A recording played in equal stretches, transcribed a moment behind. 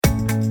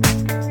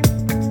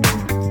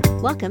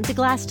Welcome to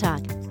Glass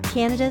Talk,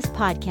 Canada's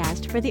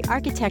podcast for the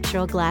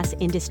architectural glass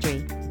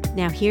industry.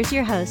 Now here's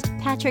your host,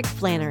 Patrick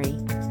Flannery.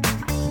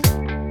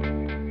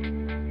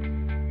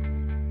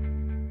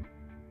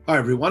 Hi,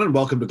 everyone, and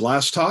welcome to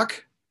Glass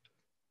Talk.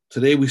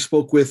 Today we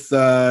spoke with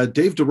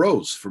Dave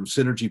DeRose from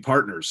Synergy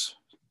Partners.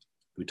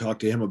 We talked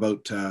to him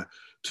about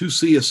two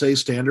CSA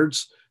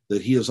standards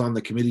that he is on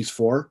the committees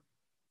for.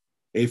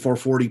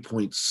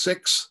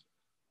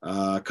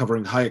 A440.6,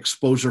 covering high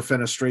exposure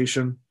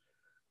fenestration,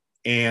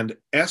 and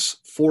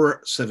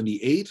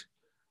S478,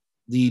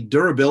 the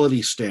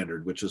durability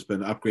standard, which has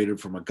been upgraded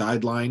from a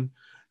guideline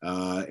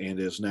and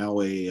is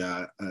now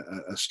a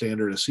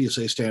standard, a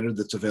CSA standard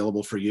that's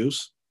available for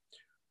use.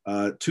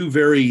 Two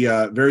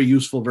very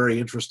useful, very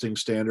interesting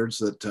standards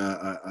that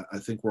I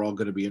think we're all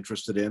going to be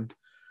interested in.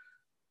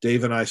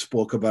 Dave and I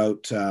spoke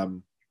about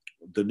the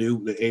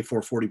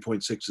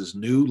A440.6 is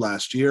new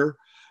last year.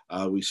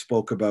 We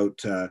spoke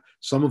about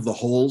some of the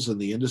holes in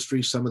the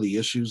industry, some of the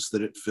issues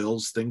that it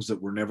fills, things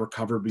that were never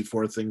covered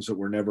before, things that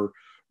were never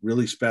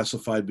really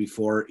specified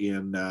before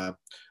in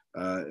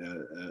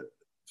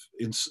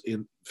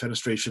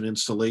fenestration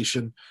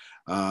installation,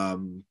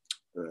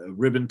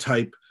 ribbon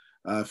type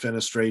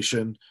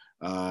fenestration,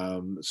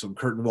 some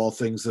curtain wall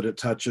things that it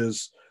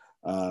touches,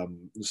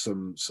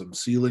 some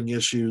ceiling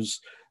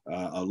issues,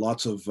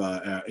 lots of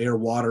air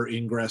water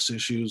ingress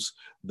issues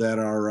that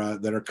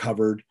are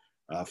covered.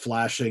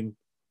 Flashing.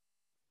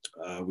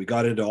 We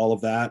got into all of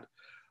that.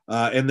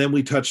 And then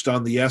we touched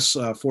on the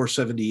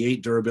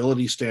S478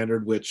 durability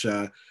standard, which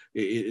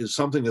is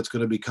something that's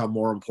going to become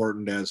more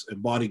important as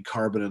embodied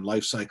carbon and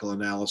life cycle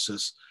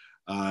analysis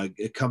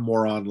come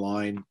more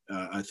online,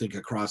 I think,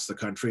 across the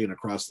country and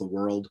across the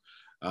world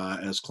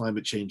as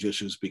climate change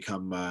issues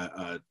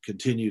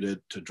continue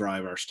to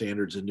drive our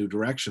standards in new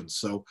directions.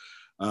 So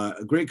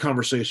a great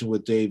conversation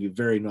with Dave, a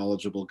very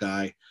knowledgeable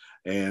guy.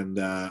 And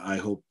I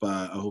hope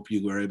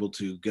you were able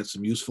to get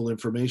some useful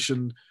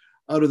information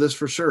out of this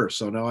for sure.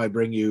 So now I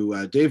bring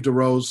you Dave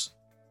DeRose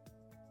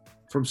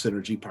from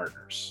Synergy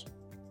Partners.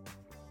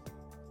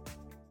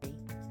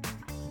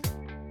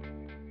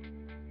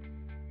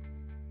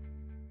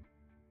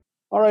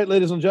 All right,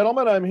 ladies and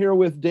gentlemen, I'm here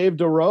with Dave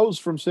DeRose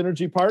from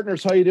Synergy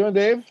Partners. How you doing,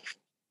 Dave?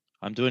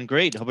 I'm doing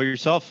great. How about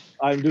yourself?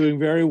 I'm doing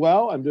very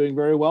well.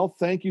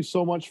 Thank you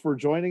so much for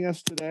joining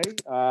us today.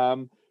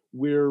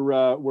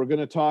 We're going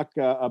to talk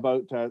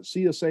about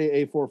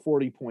CSA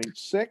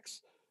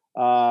A440.6.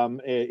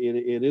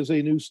 It is a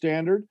new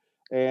standard,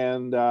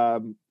 and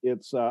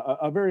it's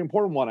a very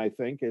important one. I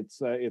think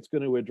it's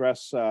going to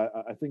address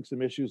I think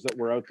some issues that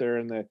were out there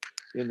in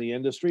the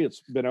industry. It's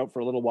been out for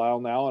a little while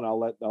now, and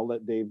I'll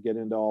let Dave get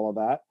into all of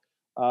that.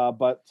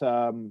 But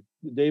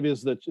Dave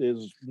is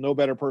no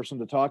better person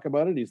to talk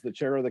about it. He's the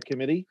chair of the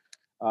committee.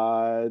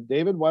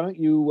 David, why don't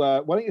you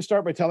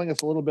start by telling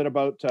us a little bit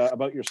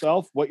about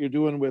yourself, what you're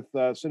doing with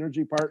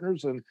Synergy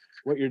Partners, and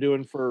what you're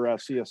doing for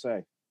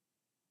CSA?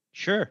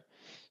 Sure.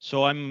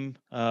 So I'm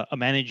a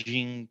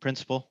managing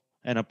principal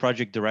and a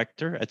project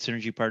director at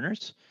Synergy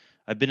Partners.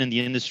 I've been in the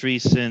industry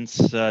since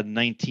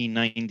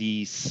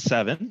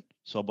 1997,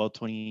 so about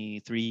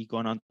 23,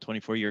 going on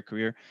 24-year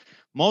career,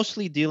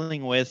 mostly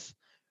dealing with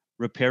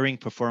repairing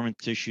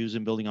performance issues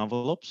in building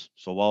envelopes,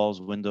 so walls,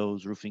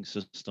 windows, roofing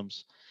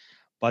systems.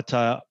 But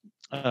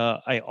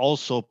I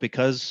also,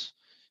 because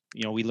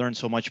we learn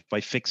so much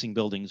by fixing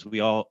buildings, we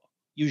all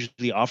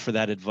usually offer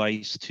that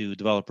advice to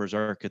developers,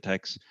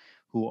 architects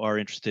who are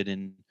interested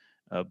in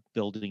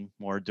building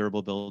more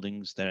durable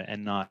buildings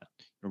and not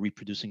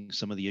reproducing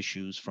some of the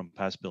issues from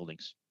past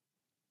buildings.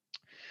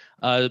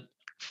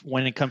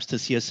 When it comes to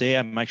CSA,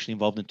 I'm actually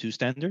involved in two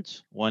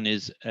standards. One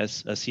is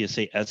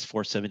CSA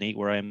S478,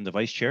 where I am the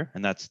vice chair,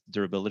 and that's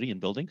durability in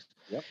buildings.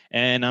 Yep.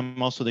 And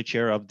I'm also the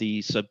chair of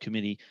the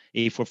subcommittee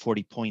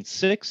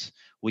A440.6,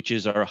 which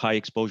is our high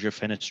exposure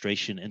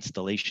fenestration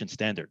installation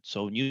standard.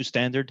 So new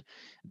standard,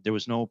 there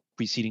was no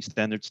preceding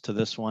standards to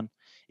this one.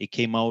 It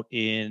came out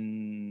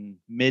in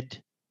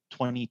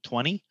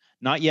mid-2020,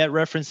 not yet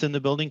referenced in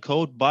the building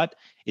code, but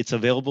it's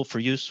available for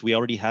use. We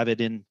already have it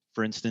in,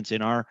 for instance,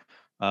 in our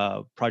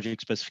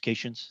project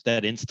specifications.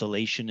 That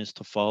installation is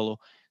to follow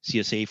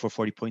CSA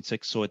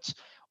 440.6, so it's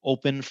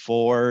open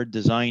for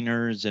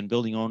designers and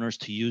building owners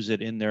to use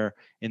it in their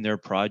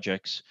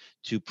projects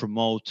to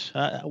promote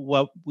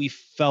what we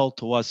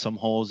felt was some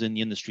holes in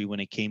the industry when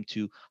it came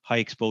to high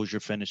exposure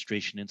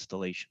fenestration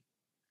installation.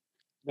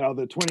 Now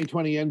the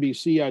 2020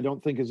 NBC I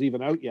don't think is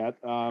even out yet.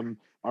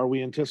 Are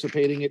we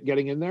anticipating it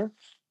getting in there?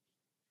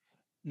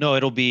 No,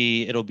 it'll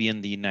be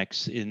in the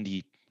next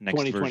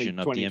version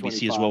of the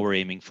NBC is what we're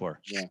aiming for.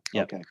 Yeah.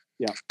 Yep. Okay.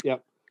 Yeah.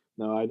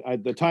 No,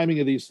 the timing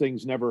of these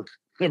things never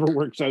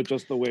works out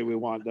just the way we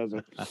want, does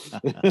it?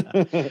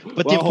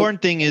 But the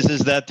important thing is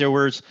that there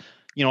was,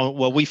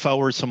 what we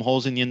felt were some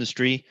holes in the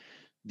industry.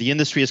 The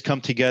industry has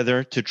come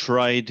together to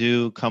try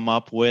to come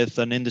up with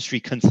an industry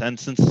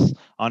consensus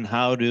on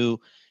how to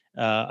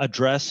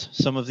address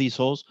some of these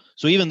holes.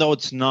 So even though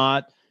it's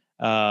not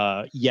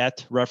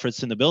yet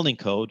referenced in the building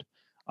code,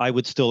 I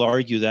would still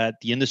argue that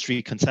the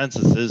industry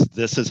consensus is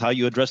this is how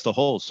you address the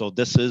holes. So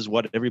this is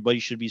what everybody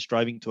should be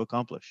striving to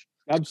accomplish.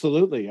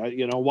 Absolutely.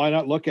 Why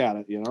not look at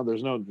it? You don't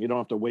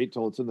have to wait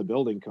till it's in the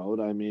building code.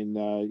 I mean,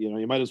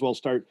 you might as well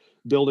start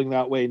building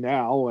that way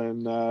now,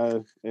 and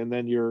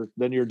then you're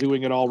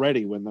doing it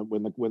already when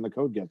the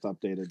code gets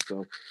updated.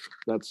 So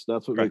that's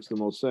what makes the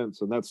most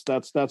sense, and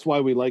that's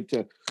why we like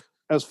to,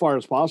 as far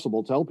as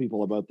possible, tell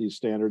people about these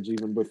standards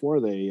even before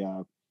they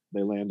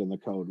land in the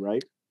code,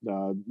 right?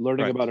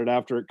 Learning about it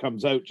after it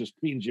comes out just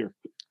means you're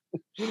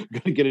going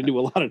to get into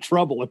a lot of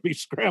trouble and be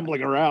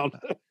scrambling around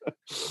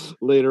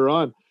later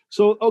on.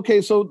 So,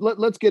 okay, so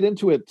let's get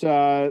into it.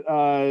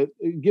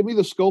 Give me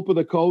the scope of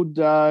the code,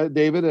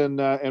 David,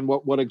 and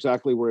what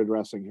exactly we're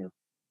addressing here.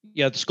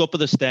 Yeah, the scope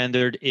of the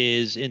standard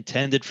is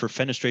intended for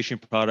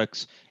fenestration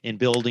products in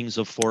buildings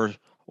of 4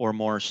 or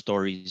more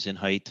stories in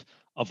height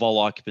of all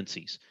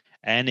occupancies.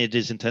 And it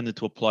is intended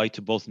to apply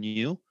to both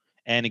new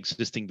and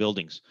existing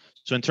buildings.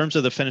 So in terms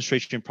of the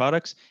fenestration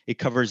products, it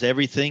covers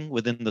everything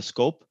within the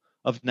scope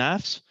of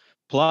NAFS.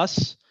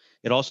 Plus,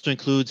 it also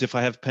includes if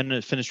I have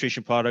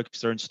fenestration products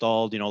that are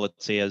installed,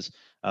 let's say as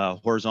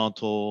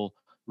horizontal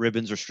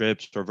ribbons or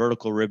strips, or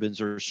vertical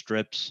ribbons or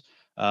strips,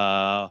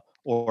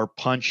 or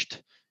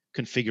punched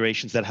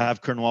configurations that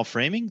have curtain wall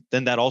framing,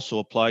 then that also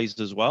applies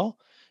as well.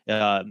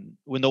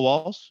 Window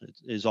walls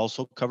is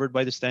also covered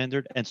by the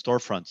standard, and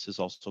storefronts is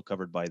also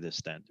covered by this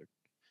standard.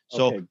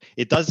 So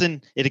it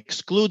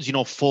excludes,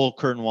 full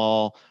curtain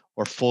wall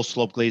or full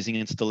slope glazing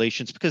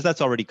installations, because that's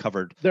already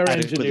covered. They're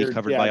adequately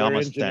covered by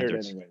AMA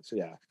standards. Anyways.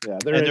 Yeah.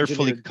 They're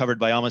fully covered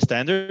by AMA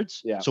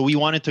standards. Yeah. So we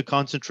wanted to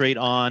concentrate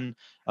on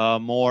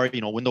more,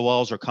 window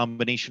walls or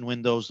combination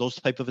windows, those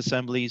type of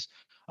assemblies,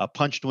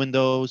 punched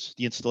windows,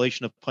 the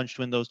installation of punched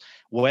windows,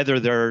 whether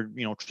they're,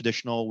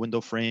 traditional window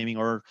framing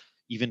or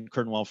even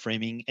curtain wall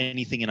framing,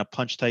 anything in a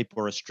punch type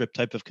or a strip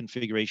type of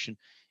configuration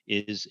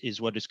is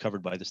what is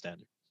covered by the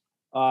standard.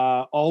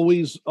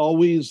 Always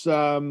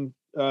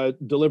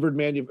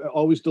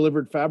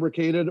delivered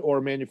fabricated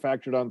or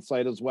manufactured on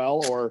site as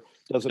well, or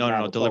does it matter?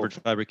 No, delivered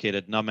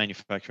fabricated, not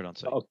manufactured on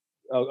site.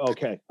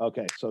 Okay.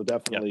 So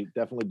definitely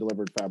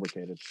delivered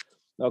fabricated.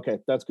 Okay,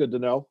 that's good to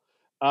know.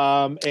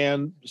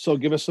 And so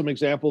give us some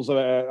examples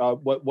of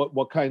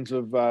what kinds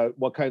of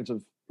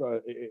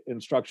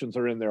instructions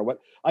are in there. What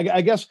I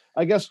guess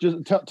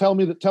just tell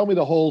me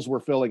the holes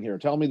we're filling here.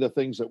 Tell me the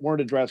things that weren't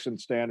addressed in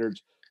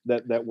standards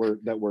that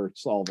we're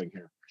solving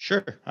here.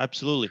 Sure,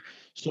 absolutely.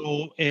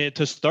 So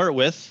to start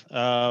with,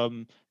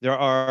 there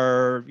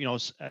are,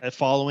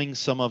 following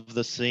some of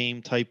the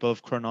same type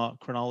of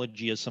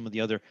chronology as some of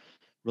the other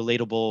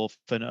relatable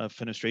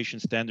fenestration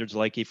standards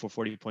like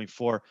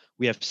A440.4,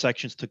 we have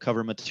sections to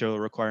cover material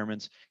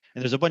requirements.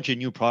 And there's a bunch of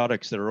new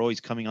products that are always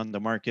coming on the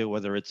market,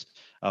 whether it's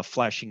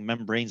flashing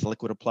membranes,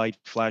 liquid applied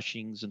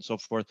flashings, and so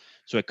forth.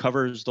 So it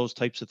covers those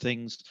types of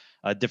things,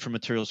 different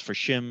materials for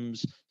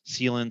shims,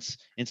 sealants,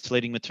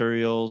 insulating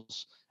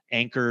materials,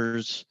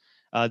 anchors.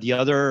 The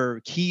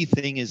other key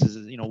thing is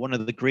one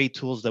of the great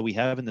tools that we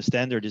have in the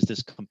standard is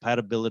this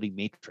compatibility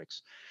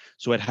matrix.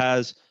 So it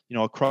has,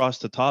 across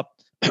the top,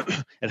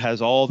 it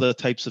has all the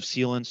types of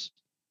sealants,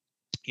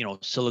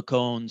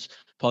 silicones,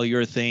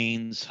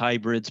 polyurethanes,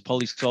 hybrids,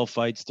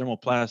 polysulfides,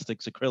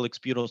 thermoplastics, acrylics,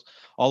 butyls,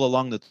 all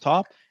along the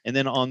top. And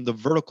then on the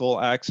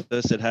vertical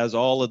axis, it has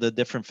all of the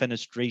different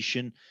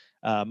fenestration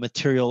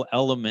material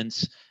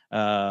elements,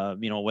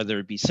 whether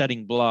it be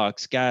setting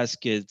blocks,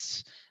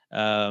 gaskets,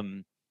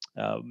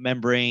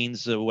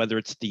 membranes, whether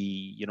it's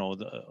the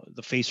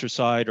facer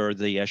side or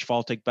the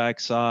asphaltic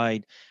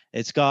backside.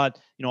 It's got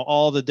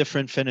all the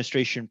different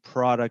fenestration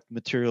product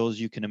materials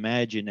you can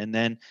imagine, and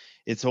then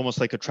it's almost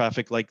like a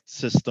traffic light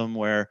system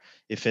where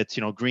if it's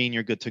green,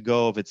 you're good to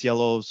go. If it's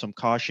yellow, some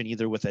caution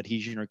either with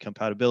adhesion or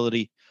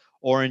compatibility.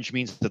 Orange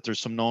means that there's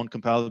some known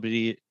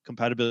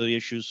compatibility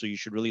issues, so you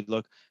should really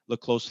look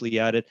closely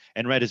at it.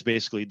 And red is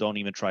basically don't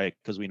even try it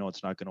because we know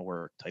it's not going to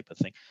work type of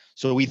thing.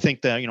 So we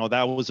think that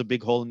that was a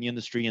big hole in the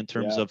industry in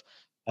terms of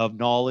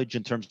knowledge,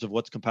 in terms of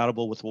what's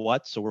compatible with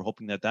what. So we're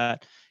hoping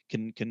that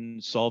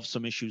can solve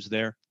some issues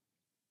there.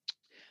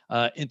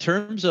 In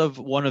terms of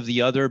one of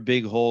the other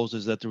big holes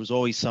is that there was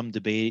always some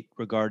debate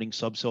regarding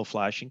subsill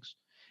flashings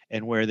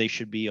and where they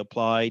should be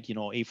applied.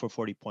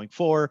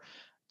 A440.4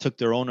 took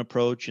their own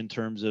approach in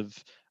terms of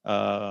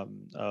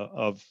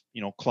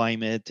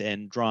climate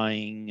and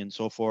drying and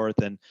so forth,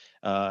 and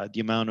the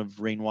amount of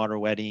rainwater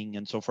wetting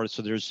and so forth.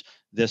 So there's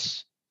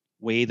this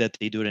way that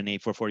they do it in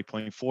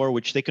A440.4,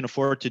 which they can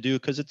afford to do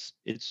because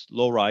it's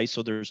low rise.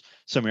 So there's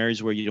some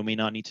areas where you may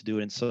not need to do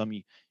it, and some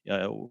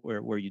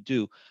where you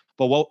do.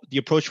 But the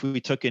approach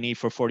we took in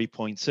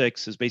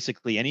A440.6 is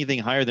basically anything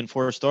higher than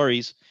 4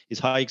 stories is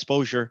high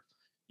exposure.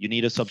 You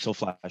need a subsill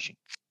flashing.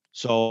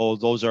 So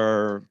those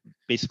are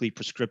basically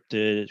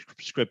prescriptive,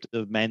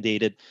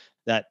 mandated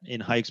that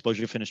in high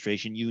exposure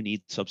fenestration, you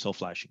need subsill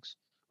flashings.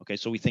 Okay,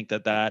 so we think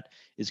that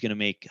is going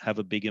to have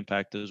a big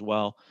impact as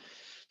well.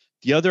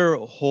 The other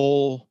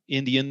hole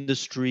in the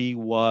industry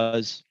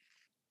was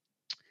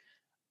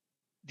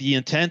the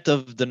intent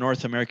of the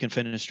North American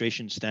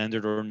Fenestration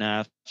Standard, or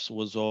NAFS,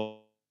 was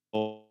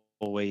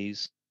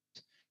always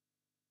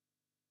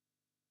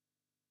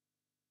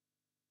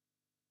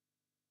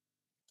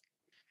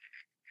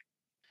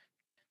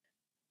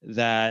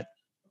that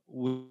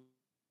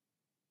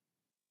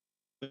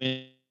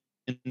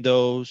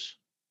windows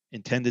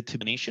intended to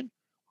combination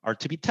are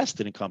to be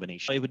tested in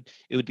combination.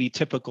 It would be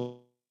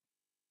typical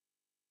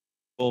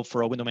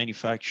for a window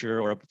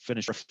manufacturer or a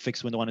finished or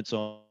fixed window on its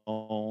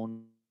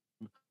own.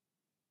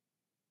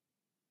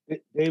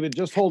 David,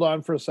 just hold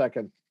on for a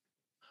second.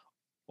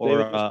 Or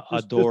David,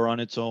 a door on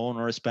its own,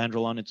 or a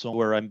spandrel on its own,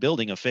 where I'm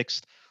building a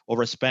fixed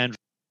over a spandrel.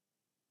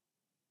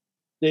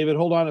 David,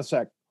 hold on a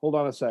sec. Hold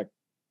on a sec.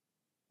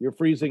 You're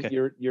freezing.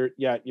 Okay.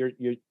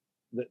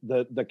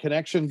 The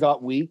connection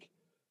got weak.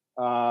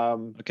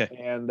 Okay.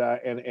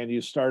 And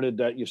you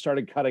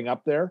started cutting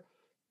up there.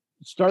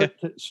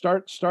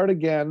 Start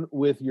again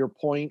with your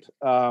point.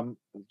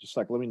 Just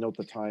like, let me note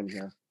the time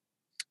here.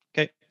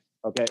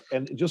 Okay.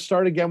 And just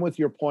start again with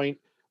your point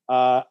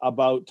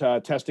about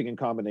testing in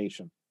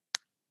combination.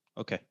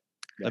 Okay.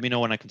 Let me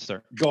know when I can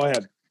start. Go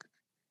ahead.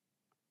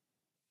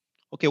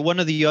 Okay. One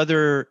of the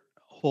other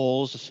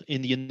holes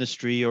in the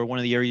industry, or one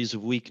of the areas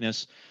of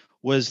weakness,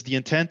 was the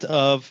intent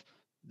of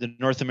the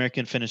North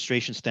American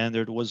Fenestration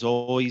Standard was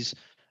always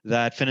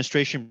that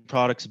fenestration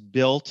products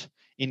built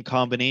in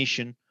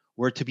combination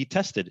were to be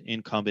tested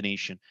in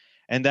combination.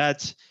 And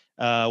that's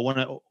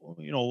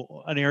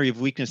an area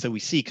of weakness that we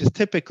see, because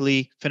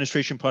typically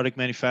fenestration product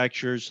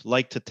manufacturers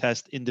like to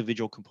test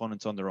individual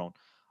components on their own.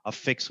 A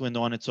fixed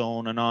window on its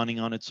own, an awning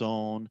on its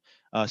own,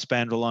 a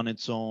spandrel on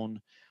its own.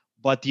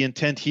 But the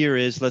intent here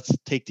is, let's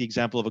take the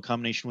example of a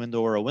combination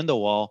window or a window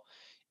wall.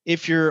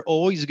 If you're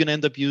always going to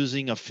end up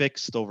using a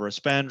fixed over a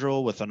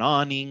spandrel with an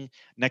awning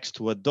next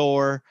to a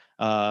door,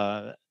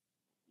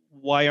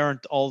 why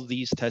aren't all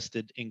these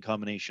tested in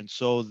combination?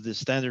 So the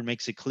standard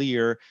makes it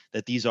clear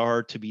that these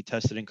are to be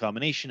tested in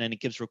combination, and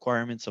it gives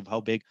requirements of how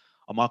big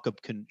a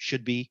mock-up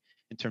should be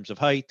in terms of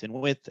height and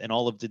width and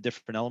all of the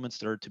different elements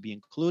that are to be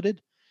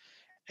included.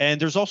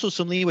 And there's also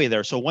some leeway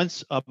there. So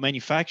once a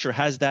manufacturer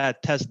has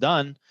that test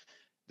done,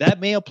 that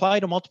may apply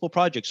to multiple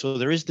projects. So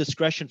there is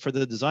discretion for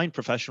the design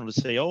professional to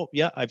say, oh,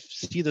 yeah, I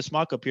see this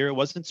mock-up here. It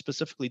wasn't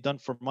specifically done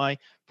for my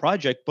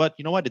project, but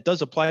you know what? It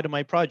does apply to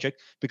my project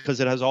because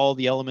it has all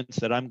the elements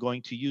that I'm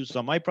going to use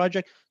on my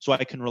project, so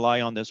I can rely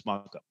on this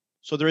mock-up.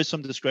 So there is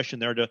some discretion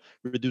there to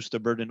reduce the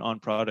burden on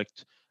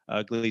product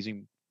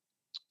glazing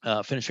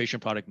fenestration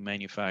product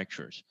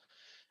manufacturers.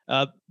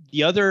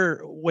 The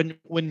other, when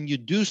you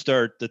do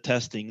start the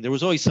testing, there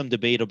was always some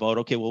debate about,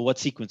 okay, well, what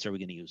sequence are we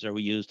going to use? Are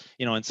we use,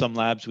 and some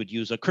labs would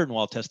use a curtain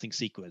wall testing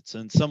sequence,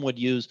 and some would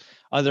use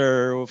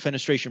other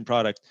fenestration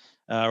product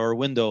or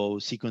window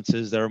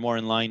sequences that are more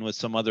in line with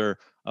some other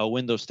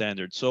window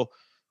standards. So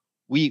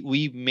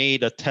we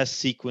made a test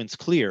sequence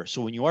clear.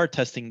 So when you are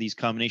testing these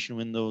combination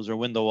windows or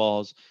window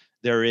walls,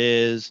 there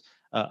is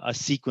a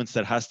sequence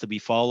that has to be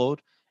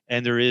followed,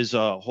 and there is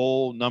a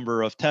whole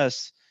number of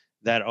tests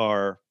that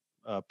are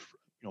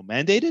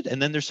mandated,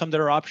 and then there's some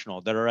that are optional,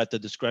 that are at the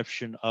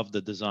discretion of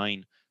the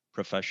design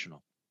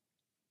professional.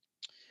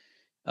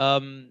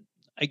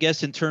 I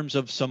guess in terms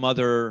of some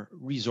other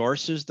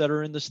resources that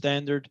are in the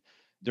standard,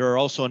 there are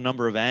also a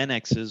number of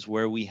annexes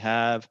where we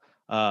have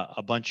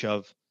a bunch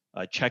of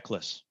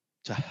checklists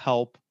to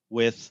help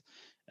with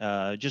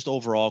just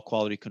overall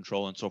quality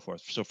control and so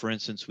forth. So for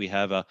instance, we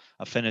have a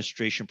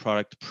fenestration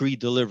product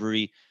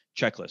pre-delivery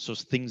checklist. So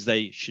things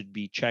that should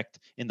be checked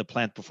in the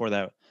plant before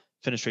that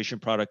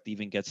fenestration product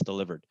even gets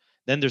delivered.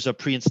 Then there's a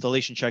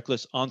pre-installation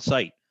checklist on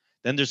site.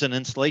 Then there's an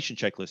installation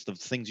checklist of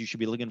things you should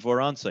be looking for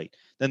on site.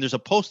 Then there's a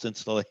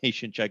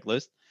post-installation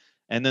checklist,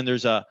 and then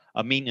there's a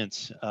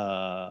maintenance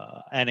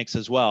annex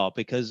as well,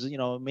 because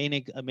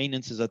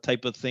maintenance is a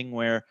type of thing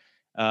where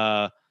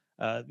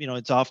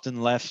it's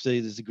often left,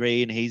 there's a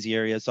gray and hazy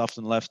area. It's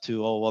often left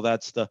to, oh well,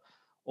 that's the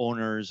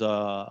owner's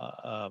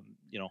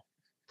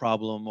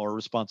problem or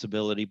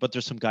responsibility. But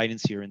there's some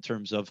guidance here in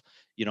terms of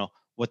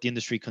what the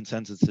industry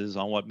consensus is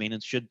on what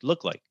maintenance should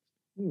look like.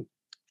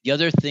 The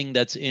other thing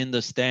that's in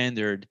the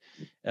standard,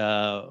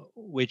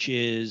 which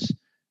is,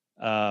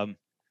 I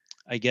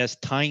guess,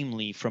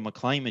 timely from a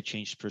climate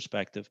change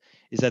perspective,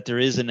 is that there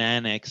is an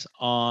annex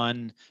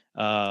on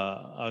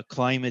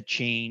climate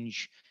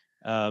change,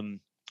 on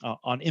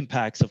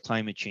impacts of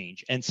climate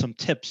change, and some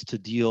tips to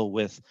deal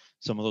with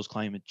some of those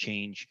climate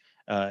change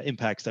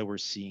impacts that we're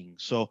seeing.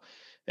 So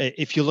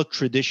if you look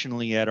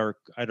traditionally at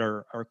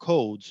our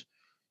codes,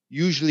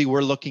 usually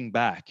we're looking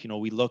back.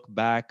 We look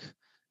back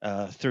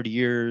 30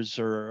 years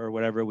or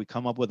whatever. We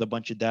come up with a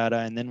bunch of data,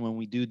 and then when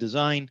we do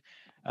design,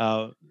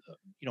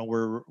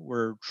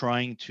 we're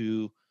trying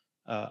to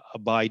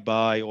abide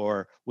by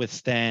or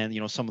withstand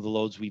some of the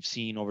loads we've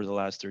seen over the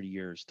last 30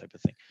 years, type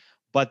of thing.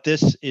 But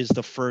this is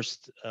the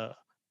first.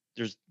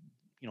 There's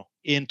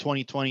in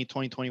 2020,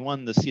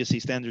 2021, the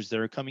CSA standards that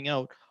are coming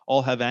out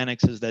all have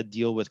annexes that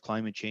deal with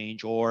climate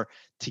change, or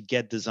to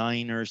get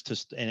designers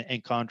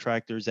and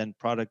contractors and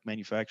product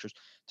manufacturers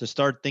to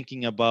start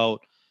thinking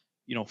about,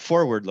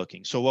 forward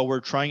looking. So what we're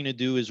trying to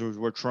do is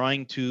we're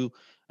trying to,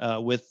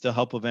 with the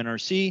help of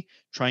NRC,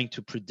 trying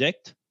to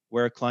predict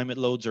where climate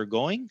loads are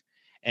going,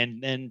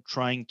 and then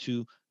trying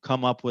to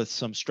come up with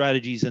some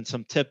strategies and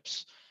some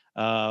tips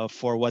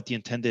for what the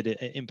intended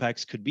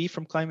impacts could be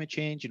from climate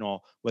change,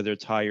 whether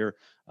it's higher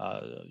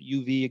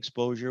UV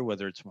exposure,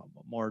 whether it's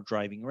more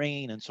driving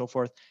rain and so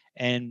forth,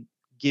 and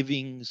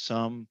giving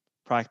some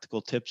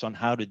practical tips on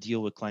how to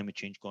deal with climate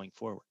change going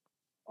forward.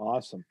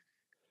 Awesome.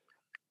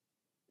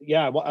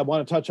 Yeah, I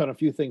want to touch on a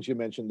few things you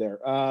mentioned there.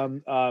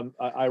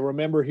 I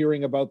remember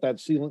hearing about that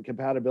sealant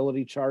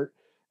compatibility chart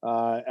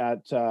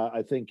at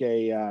I think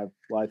I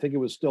think it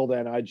was still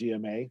then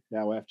IGMA,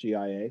 now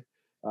FGIA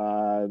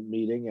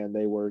meeting, and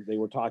they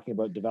were talking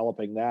about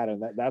developing that,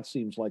 and that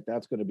seems like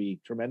that's going to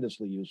be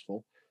tremendously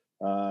useful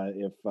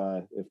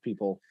if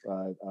people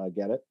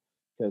get it,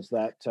 because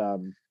that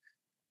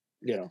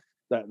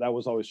that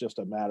was always just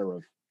a matter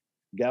of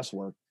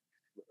guesswork,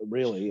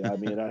 really. I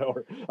mean,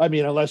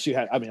 unless you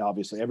had,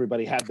 obviously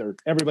everybody had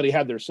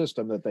their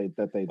system that they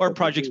or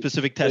project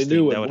specific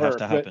testing that would have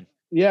to happen.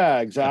 Yeah,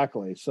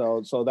 exactly.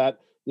 So that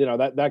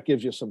that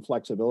gives you some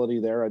flexibility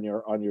there on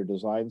your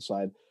design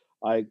side.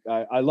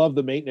 I love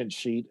the maintenance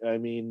sheet. I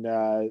mean,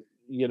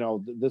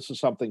 this is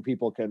something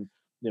people can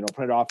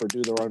print off or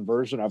do their own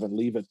version of and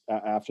leave it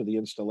after the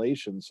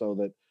installation, so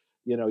that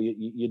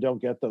you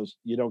don't get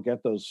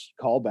those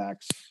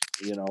callbacks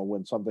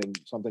when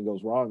something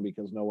goes wrong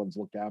because no one's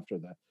looked after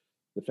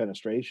the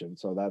fenestration.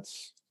 So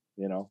that's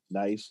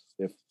nice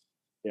if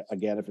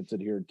it's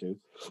adhered to.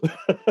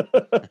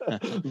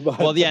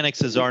 Well, the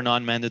annexes are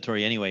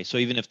non-mandatory anyway, so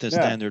even if the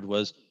standard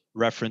was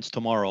referenced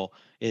tomorrow,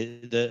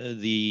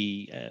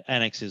 the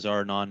annexes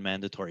are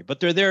non-mandatory, but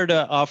they're there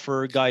to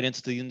offer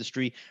guidance to the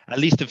industry. At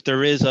least if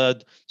there is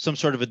some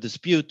sort of a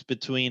dispute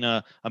between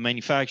a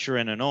manufacturer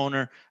and an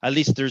owner, at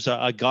least there's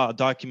a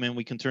document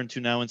we can turn to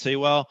now and say,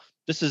 well,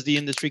 this is the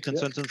industry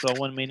consensus on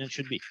what maintenance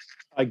should be.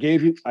 I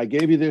gave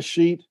you this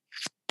sheet.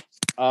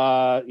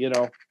 Sorry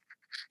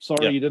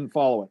you didn't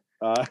follow it.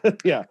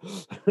 Yeah,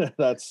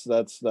 that's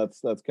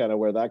kind of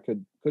where that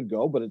could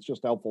go, but it's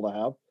just helpful to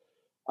have.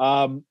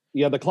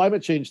 The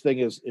climate change thing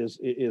is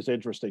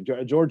interesting.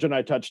 George and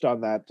I touched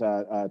on that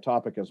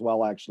topic as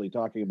well, actually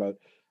talking about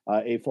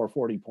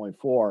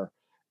A440.4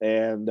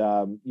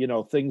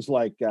 and things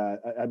like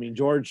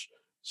George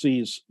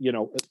sees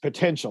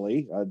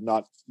potentially,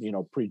 not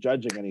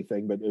prejudging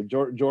anything, but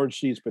George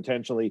sees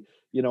potentially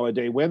a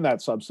day when that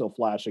subsill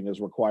flashing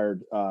is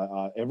required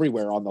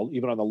everywhere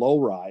even on the low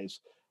rise,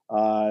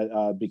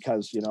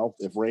 because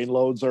if rain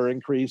loads are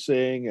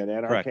increasing and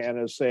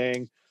NRCan is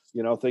saying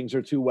things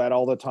are too wet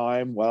all the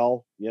time,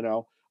 well,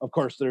 of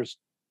course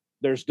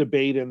there's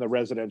debate in the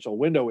residential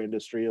window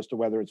industry as to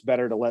whether it's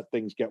better to let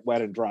things get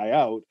wet and dry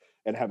out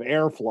and have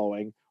air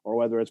flowing, or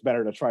whether it's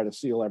better to try to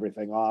seal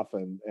everything off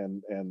and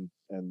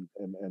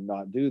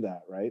not do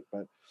that, right?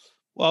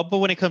 But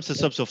when it comes to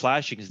subsill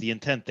flashings, the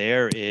intent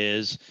there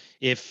is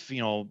if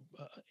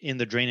in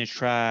the drainage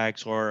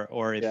tracts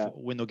or if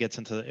window gets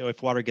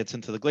if water gets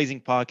into the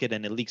glazing pocket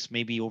and it leaks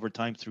maybe over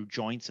time through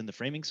joints in the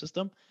framing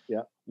system,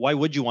 why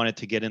would you want it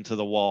to get into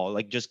the wall?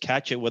 Like, just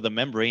catch it with a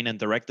membrane and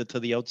direct it to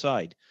the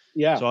outside.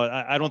 So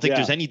I don't think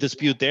there's any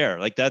dispute there.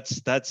 Like,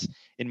 that's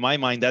in my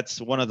mind,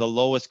 that's one of the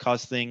lowest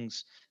cost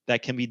things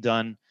that can be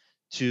done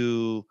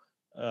to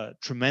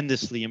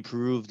tremendously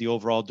improve the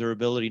overall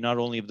durability, not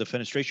only of the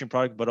fenestration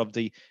product, but of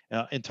the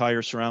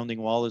entire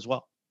surrounding wall as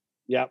well.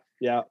 Yeah,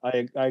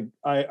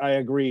 I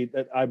agree.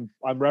 That I'm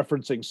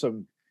referencing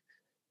some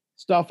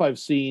stuff I've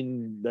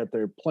seen that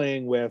they're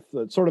playing with,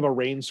 sort of a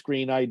rain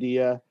screen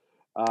idea,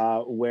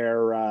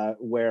 where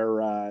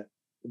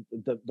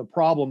the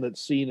problem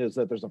that's seen is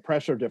that there's a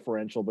pressure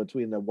differential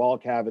between the wall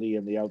cavity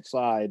and the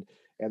outside,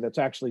 and that's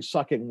actually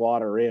sucking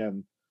water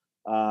in.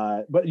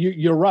 But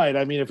you're right.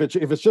 I mean, if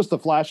it's just the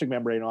flashing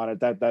membrane on it,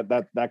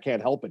 that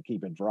can't help but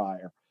keep it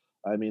drier.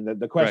 I mean,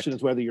 the question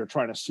is whether you're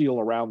trying to seal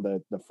around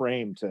the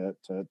frame to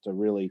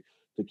really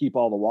to keep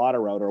all the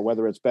water out, or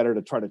whether it's better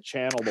to try to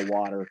channel the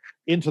water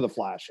into the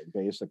flashing,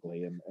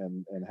 basically,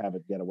 and have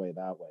it get away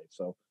that way.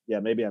 So yeah,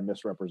 maybe I'm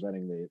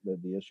misrepresenting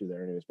the issue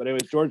there, anyways. But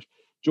anyways,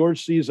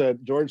 George sees a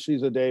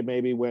day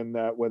maybe when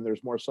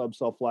there's more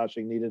subcell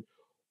flashing needed.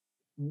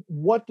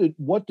 What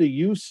do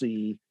you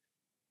see?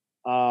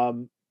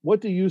 What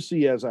do you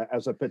see as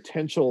a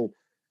potential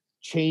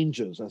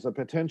changes, as a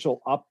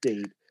potential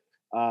update,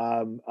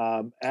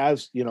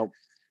 as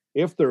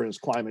if there is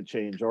climate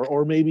change,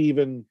 or maybe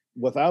even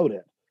without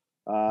it,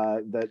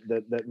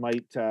 that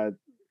might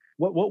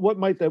what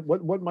might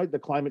the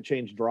climate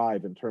change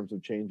drive in terms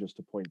of changes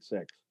to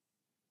 0.6?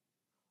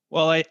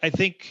 Well, I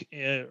think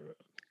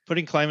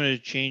putting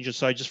climate change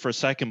aside just for a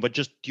second, but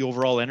just the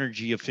overall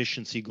energy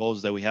efficiency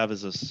goals that we have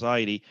as a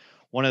society,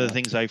 one of the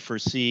things I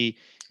foresee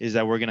is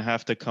that we're going to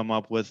have to come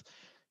up with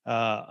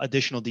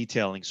additional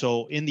detailing.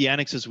 So in the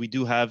annexes, we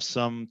do have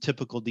some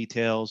typical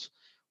details.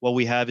 What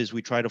we have is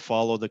we try to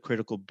follow the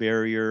critical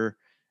barrier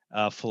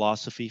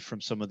philosophy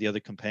from some of the other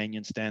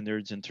companion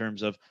standards in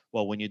terms of,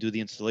 well, when you do the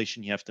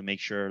installation, you have to make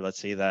sure, let's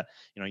say that,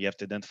 you have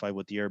to identify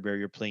what the air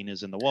barrier plane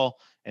is in the wall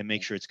and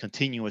make sure it's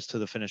continuous to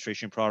the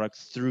fenestration product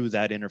through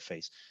that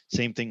interface.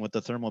 Same thing with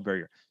the thermal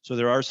barrier. So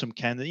there are some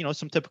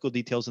some typical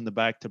details in the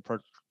back to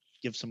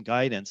give some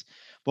guidance.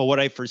 But what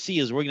I foresee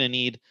is we're going to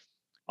need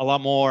a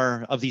lot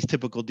more of these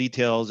typical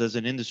details as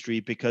an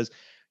industry, because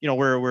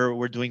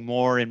we're doing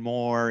more and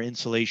more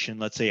insulation,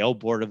 let's say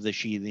outboard of the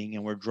sheathing,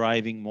 and we're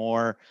driving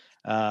more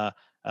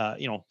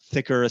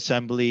thicker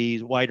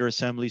assemblies, wider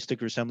assemblies,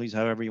 thicker assemblies,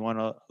 however you want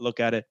to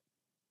look at it.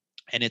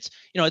 And it's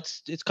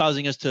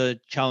causing us to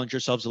challenge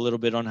ourselves a little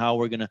bit on how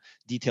we're going to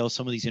detail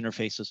some of these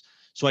interfaces.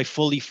 So I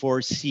fully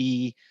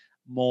foresee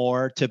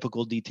more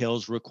typical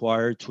details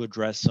required to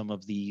address some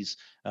of these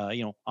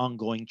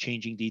ongoing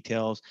changing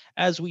details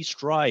as we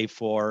strive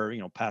for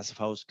passive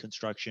house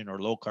construction or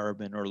low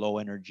carbon or low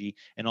energy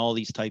and all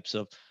these types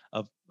of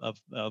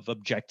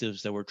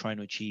objectives that we're trying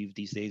to achieve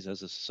these days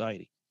as a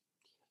society.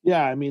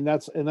 Yeah, I mean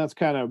that's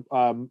kind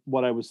of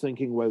what I was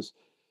thinking was,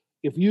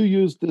 if you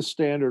use this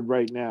standard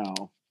right now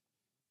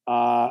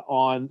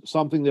on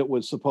something that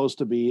was supposed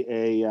to be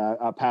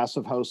a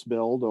passive house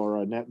build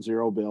or a net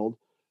zero build,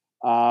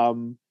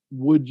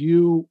 would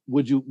you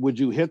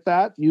hit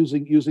that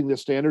using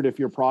this standard if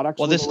your products?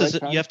 Well,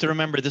 you have to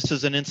remember, this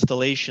is an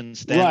installation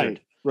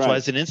standard. Right. So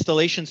as an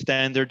installation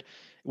standard,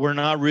 we're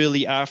not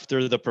really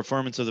after the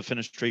performance of the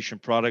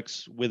fenestration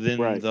products within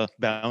the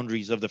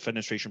boundaries of the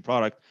fenestration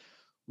product.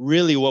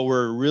 Really, what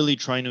we're really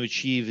trying to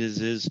achieve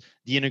is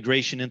the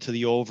integration into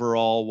the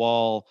overall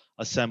wall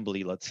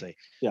assembly, let's say.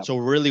 Yeah. So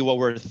really what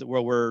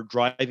we're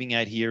driving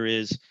at here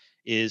is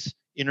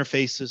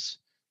interfaces,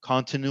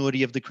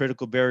 continuity of the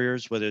critical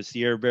barriers, whether it's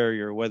the air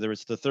barrier, whether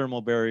it's the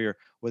thermal barrier,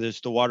 whether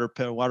it's the water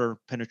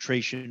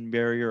penetration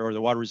barrier or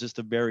the water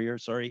resistive barrier.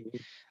 Sorry.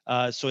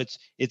 So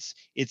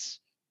it's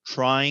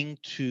trying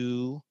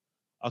to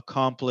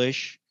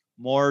accomplish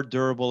more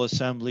durable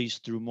assemblies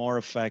through more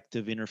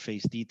effective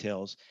interface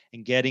details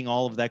and getting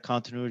all of that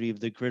continuity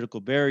of the critical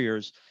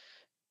barriers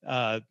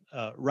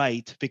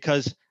right.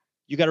 Because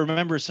you got to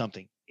remember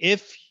something.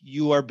 If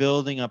you are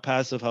building a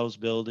passive house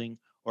building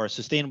or a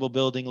sustainable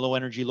building, low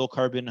energy, low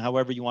carbon,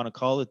 however you want to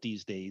call it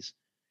these days,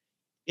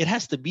 it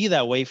has to be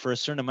that way for a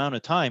certain amount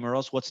of time, or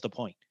else what's the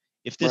point?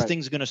 If this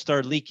thing's going to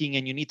start leaking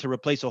and you need to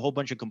replace a whole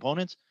bunch of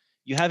components,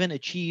 you haven't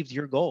achieved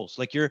your goals.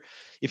 Like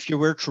if you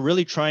were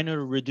really trying to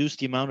reduce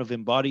the amount of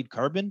embodied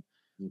carbon,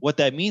 what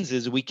that means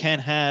is we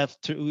can't have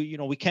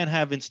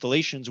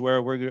installations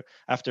where we're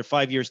after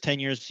 5 years, 10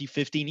 years,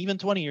 15, even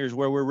 20 years,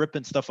 where we're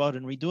ripping stuff out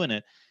and redoing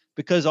it,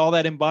 because all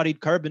that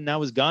embodied carbon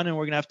now is gone, and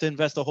we're going to have to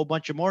invest a whole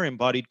bunch of more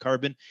embodied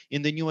carbon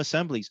in the new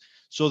assemblies.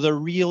 So the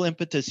real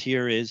impetus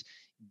here is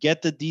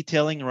get the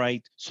detailing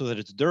right so that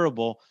it's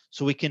durable,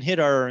 so we can hit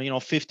our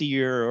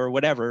 50-year or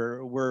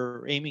whatever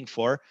we're aiming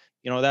for.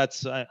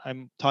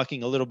 I'm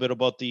talking a little bit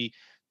about the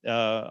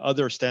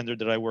other standard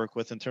that I work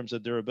with in terms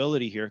of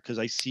durability here, because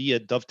I see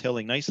it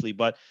dovetailing nicely.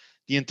 But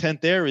the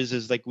intent there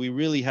is like we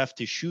really have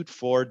to shoot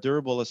for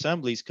durable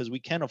assemblies, because we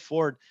can't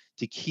afford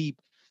to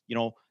keep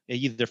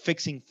either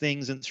fixing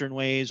things in certain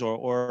ways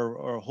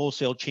or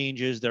wholesale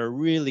changes that are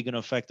really going to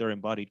affect our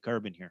embodied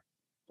carbon here.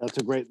 That's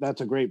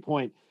a great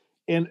point.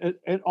 And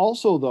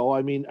also, though,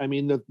 I mean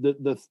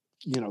the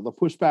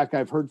pushback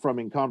I've heard from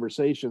in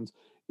conversations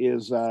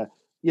is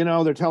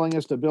they're telling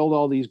us to build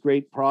all these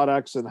great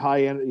products and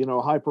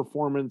high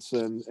performance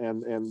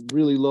and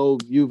really low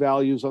U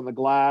values on the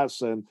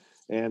glass and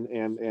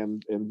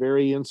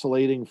very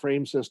insulating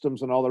frame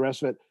systems and all the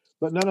rest of it,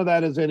 but none of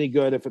that is any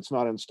good if it's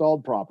not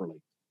installed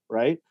properly,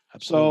 right?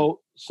 Absolutely.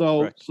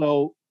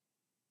 So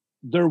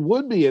there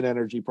would be an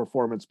energy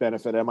performance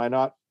benefit, am I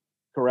not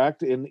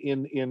correct,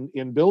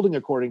 in building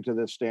according to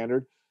this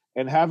standard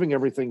and having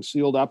everything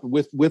sealed up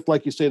with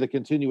like you say, the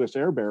continuous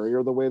air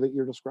barrier the way that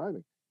you're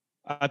describing?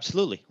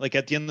 Absolutely. Like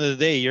at the end of the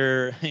day,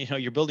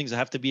 your buildings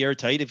have to be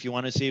airtight if you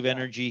want to save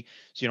energy.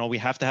 So we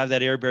have to have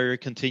that air barrier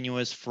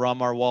continuous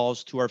from our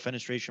walls to our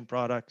fenestration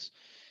products,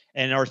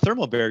 and our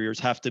thermal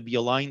barriers have to be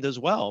aligned as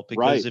well,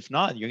 because if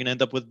not, you're going to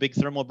end up with big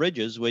thermal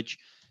bridges, which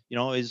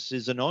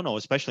is a no-no,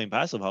 especially in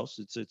passive house.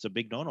 It's a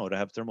big no-no to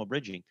have thermal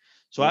bridging.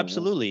 So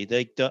absolutely,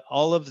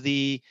 all of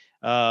the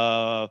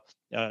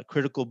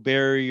critical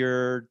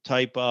barrier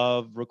type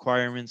of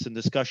requirements and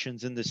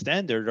discussions in the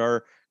standard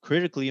are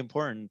critically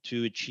important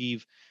to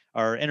achieve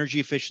our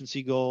energy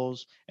efficiency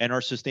goals and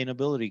our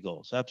sustainability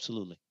goals.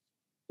 Absolutely.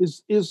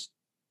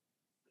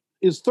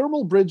 Is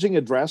thermal bridging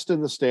addressed in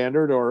the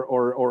standard,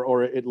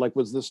 or it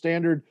was the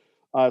standard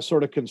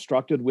sort of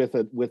constructed with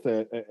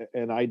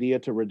an idea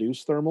to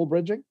reduce thermal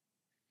bridging?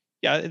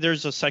 Yeah,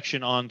 there's a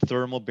section on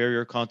thermal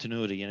barrier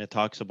continuity, and it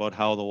talks about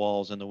how the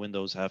walls and the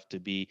windows have to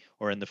be,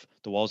 or the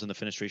walls and the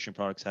fenestration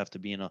products have to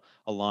be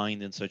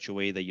aligned in such a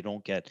way that you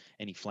don't get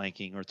any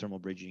flanking or thermal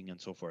bridging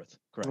and so forth.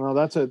 Correct. Well,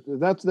 that's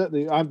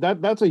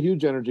a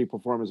huge energy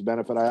performance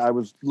benefit. I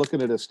was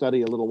looking at a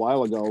study a little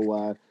while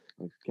ago.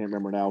 I can't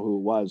remember now who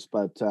it was,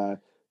 but I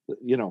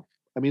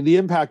mean, the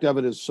impact of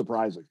it is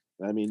surprising.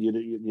 I mean,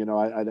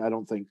 I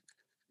don't think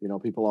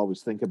people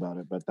always think about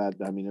it, but that,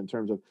 I mean, in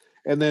terms of,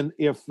 and then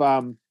if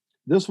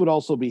this would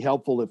also be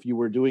helpful if you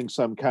were doing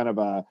some kind of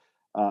a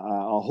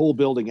whole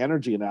building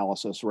energy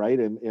analysis, right?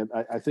 And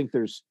I think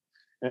there's,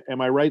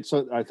 am I right?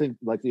 So I think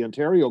like the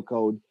Ontario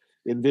code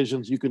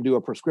envisions you can do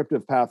a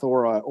prescriptive path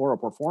or a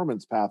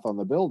performance path on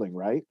the building,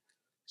 right?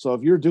 So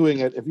if you're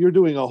doing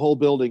a whole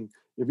building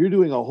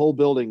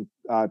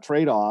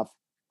trade-off,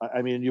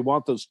 I mean, you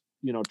want those,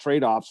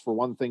 trade-offs for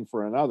one thing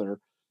for another.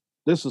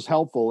 This is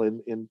helpful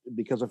in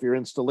because if your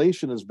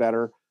installation is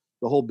better,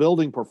 the whole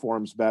building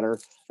performs better,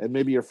 and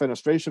maybe your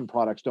fenestration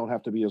products don't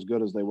have to be as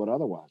good as they would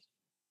otherwise.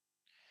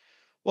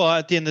 Well,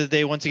 at the end of the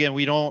day, once again,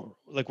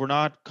 we're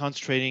not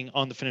concentrating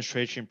on the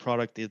fenestration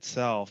product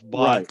itself,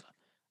 but Right.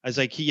 as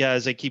I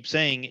keep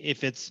saying,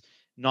 if it's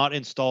not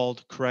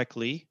installed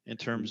correctly in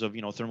terms of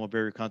thermal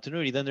barrier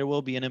continuity, then there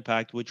will be an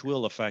impact which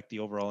will affect the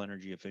overall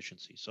energy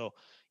efficiency. So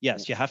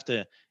yes, you have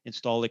to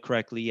install it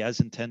correctly as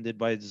intended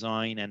by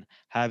design, and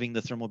having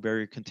the thermal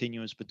barrier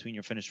continuous between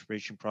your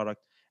fenestration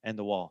product and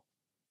the wall.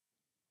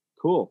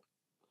 Cool.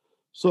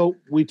 So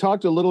we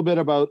talked a little bit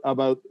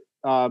about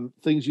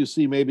things you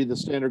see maybe the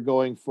standard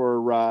going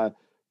for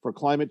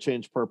climate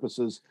change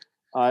purposes.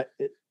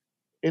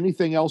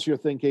 Anything else you're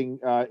thinking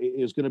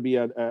is going to be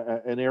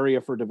an area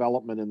for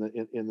development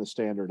in the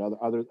standard?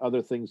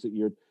 Other things that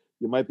you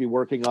might be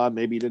working on,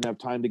 maybe you didn't have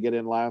time to get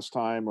in last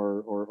time,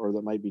 or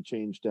that might be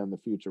changed down the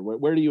future.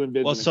 Where do you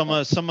envision? Well,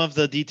 some of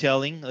the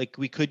detailing, like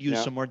we could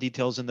use some more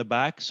details in the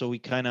back, so we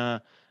kind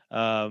of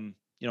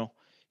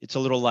it's a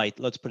little light,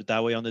 let's put it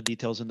that way, on the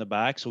details in the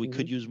back, so we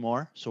could use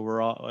more. So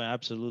we're all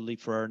absolutely,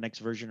 for our next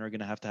version, are going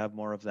to have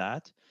more of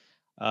that.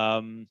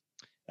 Our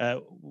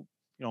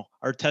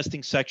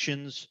testing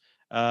sections,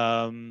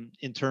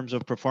 in terms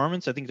of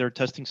performance, I think their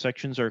testing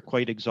sections are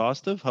quite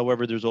exhaustive.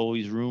 However, there's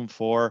always room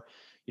for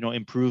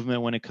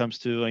improvement when it comes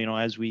to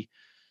as we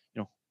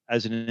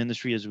as an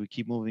industry, as we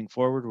keep moving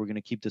forward, we're going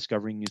to keep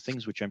discovering new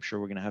things, which I'm sure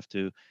we're going to have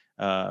to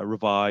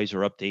revise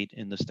or update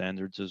in the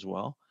standards as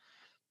well.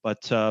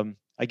 But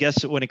I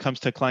guess when it comes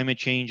to climate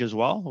change as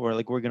well,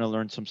 we're going to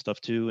learn some stuff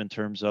too in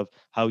terms of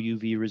how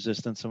UV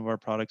resistant some of our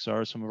products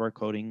are, some of our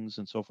coatings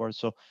and so forth.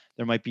 So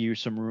there might be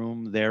some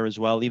room there as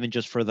well, even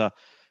just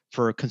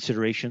for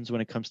considerations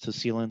when it comes to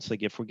sealants.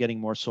 Like if we're getting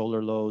more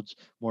solar loads,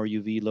 more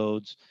UV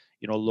loads,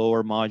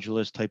 lower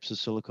modulus types of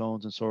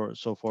silicones and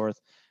so forth,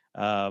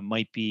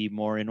 might be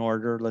more in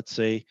order, let's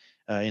say,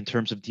 in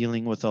terms of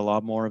dealing with a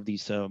lot more of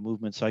these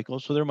movement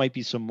cycles. So there might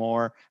be some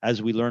more,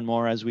 as we learn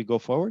more as we go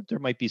forward, there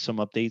might be some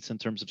updates in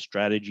terms of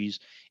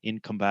strategies in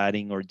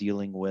combating or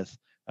dealing with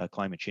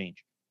climate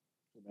change.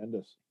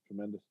 Tremendous.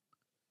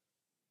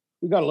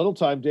 We got a little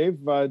time, Dave.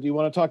 Do you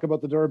want to talk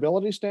about the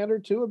durability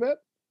standard too a bit?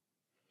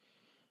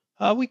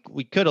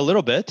 We could a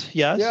little bit,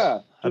 yes. Yeah,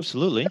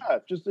 absolutely. Yeah,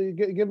 just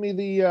give me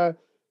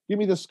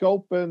the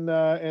scope and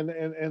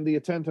the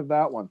intent of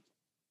that one.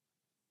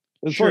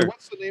 And sure. Sorry,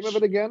 what's the name of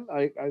it again?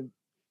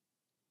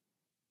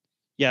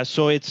 Yeah,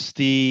 so it's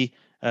the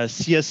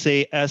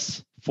CSA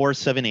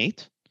S478.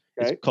 Okay.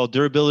 It's called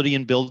Durability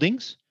in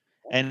Buildings,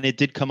 and it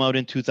did come out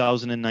in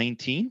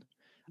 2019.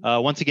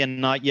 Once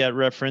again, not yet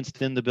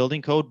referenced in the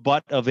building code,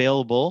 but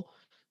available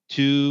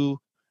to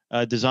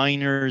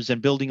designers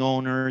and building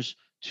owners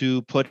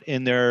to put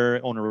in their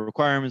owner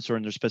requirements or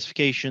in their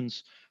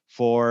specifications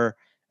for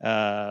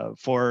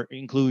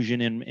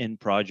inclusion in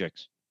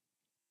projects.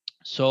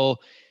 So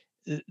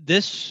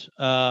this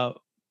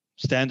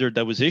standard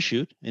that was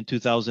issued in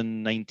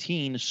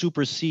 2019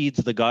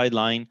 supersedes the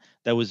guideline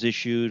that was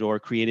issued or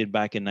created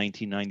back in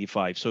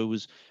 1995. So it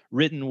was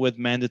written with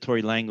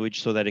mandatory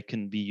language so that it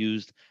can be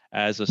used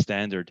as a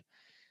standard.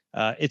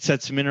 It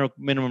sets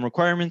minimum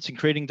requirements in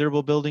creating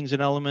durable buildings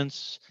and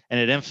elements, and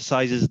it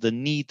emphasizes the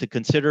need to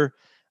consider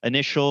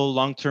initial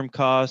long-term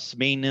costs,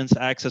 maintenance,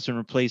 access, and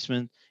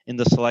replacement in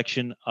the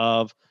selection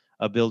of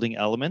building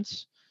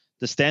elements.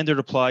 The standard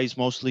applies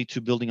mostly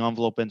to building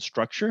envelope and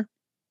structure,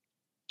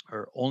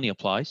 or only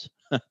applies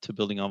to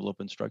building envelope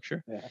and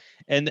structure. Yeah.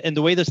 And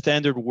the way the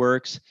standard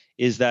works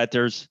is that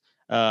there's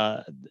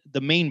the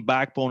main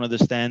backbone of the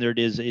standard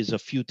is a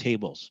few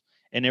tables,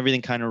 and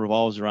everything kind of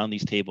revolves around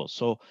these tables.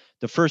 So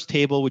the first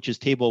table, which is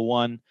table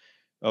 1,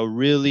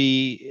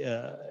 really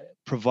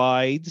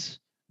provides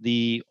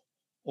the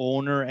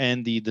owner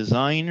and the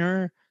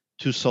designer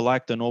to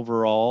select an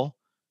overall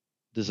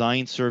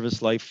design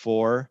service life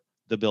for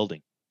the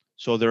building.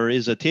 So there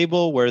is a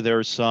table where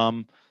there's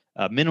some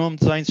minimum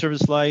design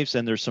service lives,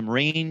 and there's some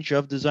range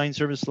of design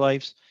service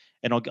lives.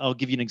 And I'll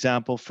give you an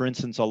example. For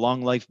instance, a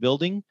long life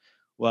building,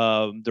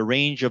 the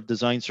range of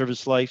design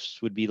service lives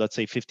would be, let's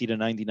say, 50 to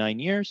 99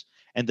 years,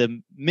 and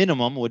the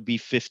minimum would be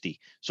 50.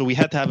 So we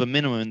had to have a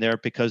minimum in there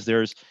because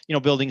there's,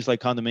 buildings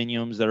like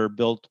condominiums that are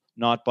built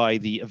not by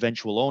the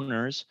eventual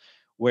owners,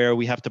 where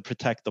we have to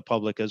protect the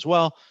public as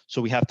well.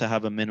 So we have to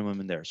have a minimum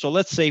in there. So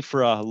let's say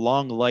for a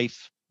long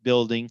life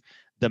building,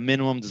 the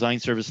minimum design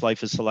service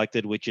life is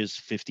selected, which is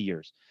 50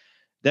 years.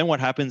 Then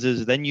what happens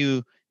is then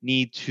you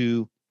need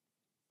to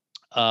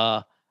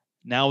now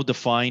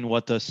define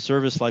what the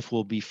service life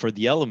will be for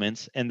the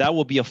elements, and that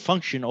will be a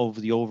function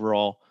of the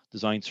overall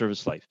design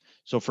service life.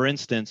 So for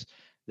instance,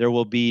 there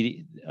will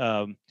be,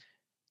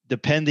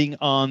 depending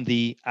on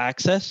the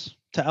access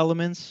to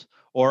elements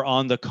or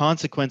on the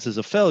consequences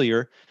of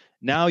failure,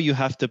 now you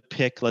have to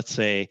pick, let's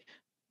say,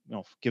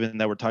 given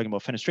that we're talking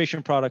about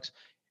fenestration products,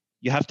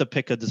 you have to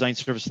pick a design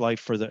service life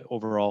for the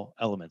overall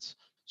elements.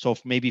 So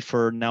if maybe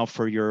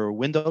for your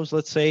windows,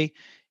 let's say,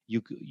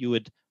 you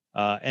would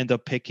end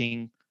up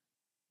picking,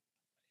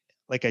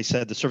 like I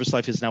said, the service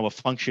life is now a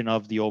function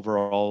of the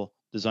overall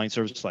design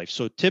service life.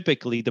 So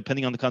typically,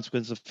 depending on the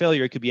consequences of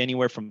failure, it could be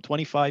anywhere from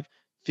 25,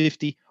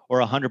 50, or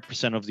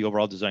 100% of the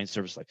overall design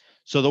service life.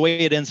 So the way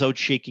it ends out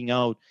shaking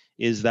out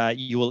is that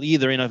you will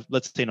either,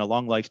 let's say in a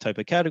long life type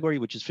of category,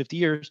 which is 50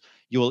 years,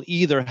 you will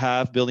either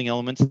have building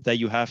elements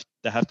that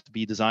have to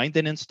be designed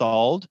and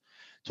installed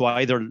to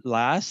either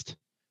last,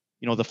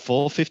 the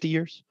full 50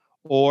 years,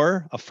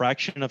 or a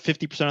fraction of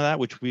 50% of that,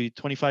 which would be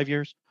 25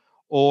 years,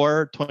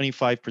 or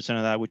 25%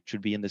 of that, which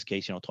would be in this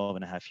case, 12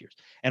 and a half years.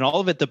 And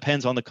all of it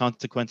depends on the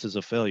consequences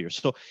of failure.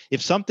 So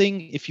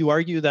if you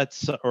argue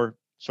that's,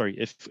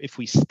 if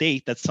we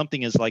state that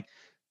something is like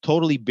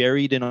totally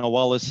buried in a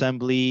wall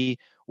assembly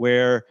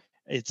where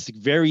it's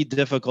very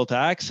difficult to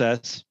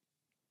access,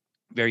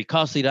 very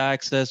costly to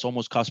access,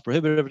 almost cost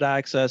prohibitive to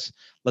access,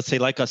 let's say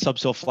like a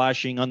subsill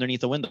flashing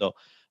underneath a window,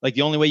 like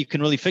the only way you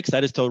can really fix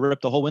that is to rip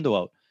the whole window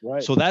out.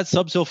 Right. So that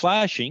subsill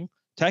flashing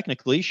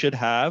technically should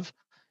have,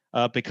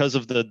 because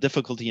of the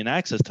difficulty in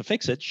access to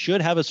fix it,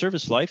 should have a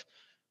service life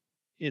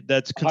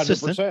that's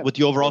consistent 100%. with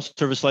the overall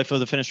service life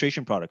of the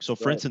fenestration product. So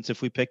for Right. instance,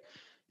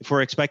 if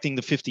we're expecting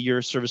the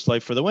 50-year service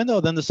life for the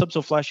window, then the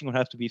subsill flashing would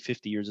have to be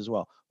 50 years as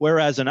well.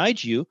 Whereas an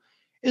IGU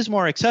is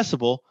more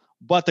accessible,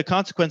 but the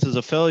consequences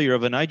of failure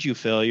of an IGU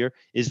failure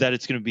is that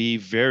it's going to be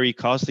very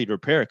costly to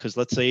repair it. Because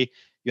let's say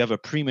you have a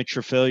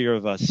premature failure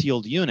of a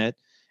sealed unit,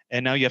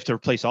 and now you have to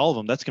replace all of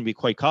them. That's going to be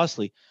quite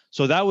costly.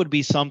 So that would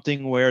be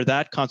something where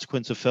that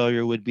consequence of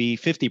failure would be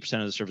 50%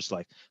 of the service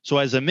life. So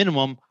as a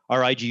minimum,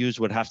 our IGUs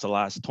would have to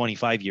last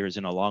 25 years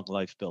in a long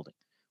life building,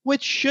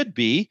 which should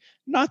be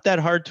not that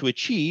hard to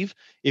achieve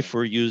if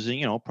we're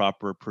using,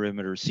 proper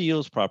perimeter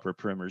seals, proper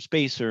perimeter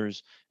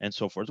spacers, and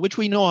so forth, which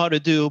we know how to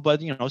do.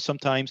 But,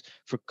 sometimes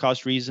for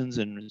cost reasons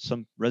and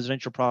some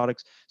residential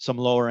products, some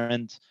lower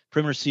end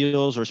perimeter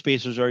seals or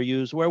spacers are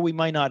used where we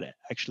might not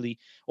actually,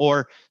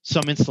 or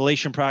some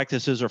installation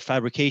practices or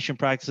fabrication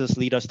practices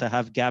lead us to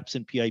have gaps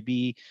in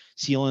PIB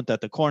sealant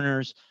at the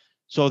corners.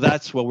 So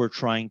that's what we're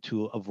trying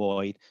to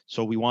avoid.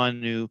 So we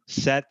want to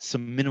set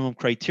some minimum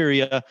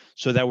criteria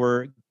so that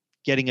we're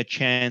getting a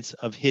chance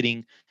of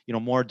hitting,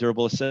 more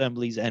durable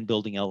assemblies and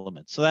building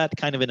elements. So that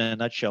kind of in a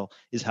nutshell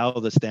is how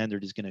the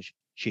standard is going to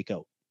shake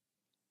out.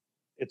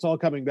 It's all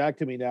coming back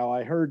to me now.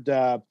 I heard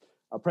a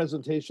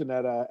presentation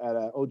at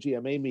a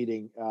OGMA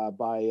meeting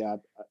by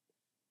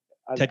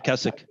Ted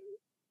Kessick.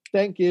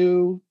 Thank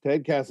you,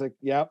 Ted Kessick.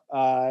 Yep,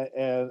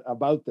 and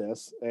about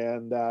this,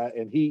 and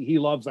he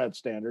loves that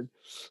standard.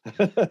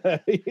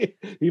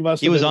 he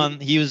must. He was on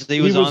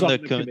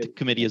the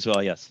committee as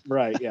well. Yes.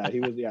 Right. Yeah. He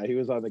was. Yeah. He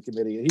was on the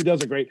committee. He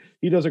does a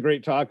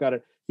great talk on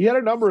it. He had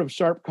a number of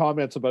sharp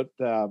comments about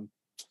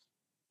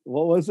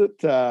what was it?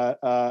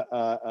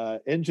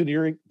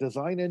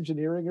 Design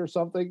engineering or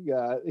something.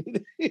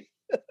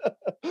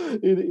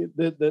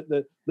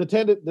 The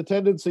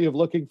tendency of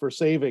looking for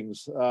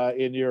savings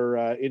in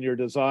your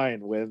design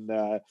when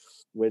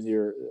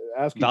you're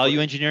asking value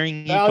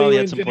engineering. He probably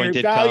had some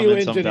pointed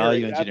comments on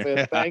value engineering.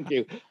 That's it. Thank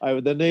you.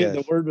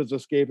 The word was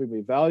escaping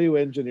me. Value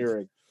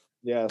engineering.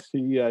 Yes,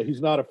 he's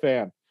not a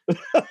fan.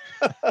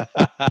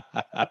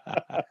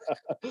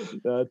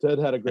 Ted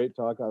had a great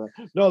talk on it.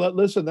 No,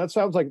 that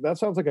sounds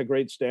like a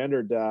great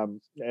standard,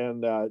 and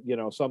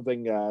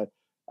something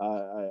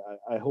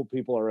I hope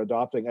people are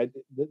adopting.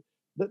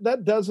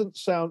 That doesn't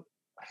sound.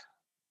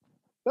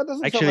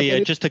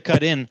 Actually, just to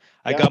cut in,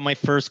 I got my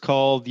first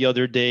call the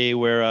other day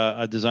where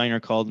a designer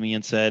called me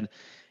and said,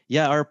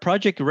 "Yeah, our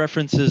project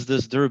references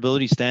this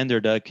durability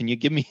standard. Can you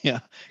give me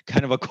a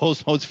kind of a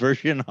Coles Notes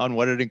version on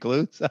what it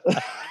includes?"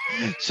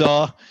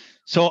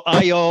 So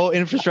IO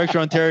Infrastructure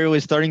Ontario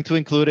is starting to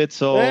include it.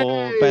 So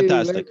hey,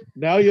 fantastic.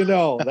 Now you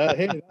know that.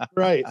 Hey, that's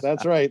right.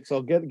 That's right.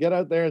 So get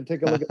out there and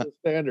take a look at the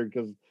standard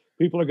because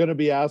people are going to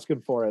be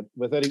asking for it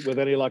with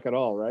any luck at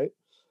all, right?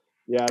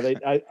 Yeah.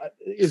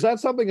 Is that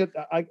something that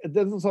it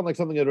doesn't sound like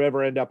something that would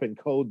ever end up in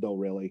code though,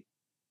 really?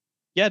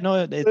 Yeah,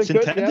 no, it's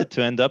intended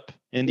to end up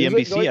in the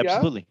MBC.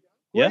 Absolutely.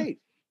 Yeah.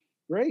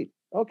 Great.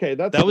 Okay.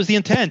 That was the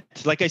intent.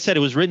 Like I said,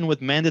 it was written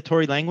with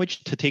mandatory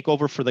language to take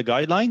over for the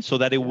guidelines so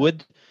that it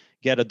would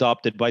get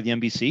adopted by the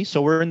MBC.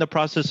 So we're in the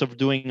process of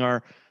doing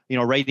our,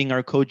 writing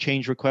our code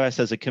change request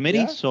as a committee.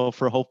 Yeah. So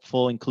for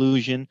hopeful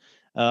inclusion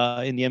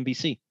in the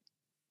MBC.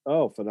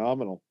 Oh,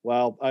 phenomenal!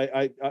 Well,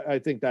 I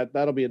think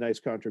that'll be a nice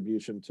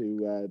contribution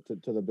to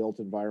the built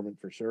environment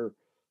for sure.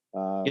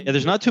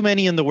 There's not too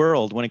many in the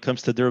world when it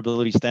comes to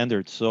durability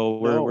standards. So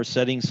we're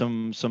setting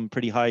some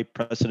pretty high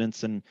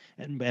precedents and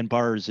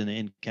bars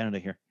in Canada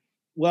here.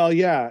 Well,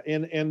 yeah,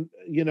 and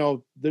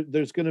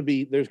there's going to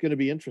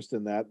be interest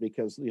in that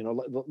because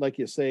like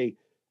you say,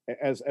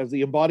 as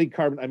the embodied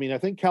carbon. I mean, I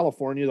think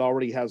California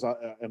already has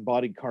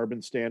embodied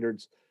carbon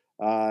standards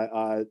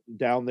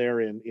down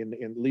there in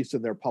at least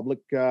in their public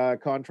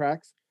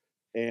contracts,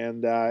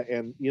 and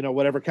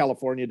whatever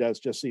California does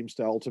just seems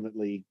to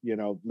ultimately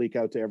leak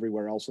out to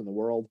everywhere else in the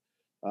world,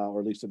 or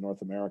at least in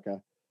North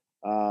America.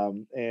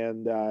 So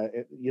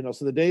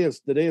the day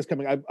is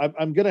coming.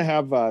 I'm going to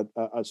have a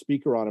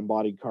speaker on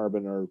embodied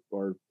carbon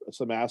or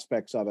some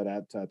aspects of it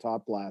at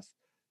Top Glass,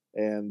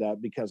 and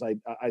because I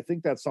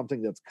think that's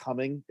something that's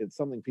coming. It's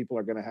something people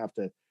are going to have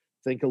to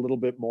think a little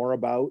bit more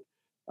about,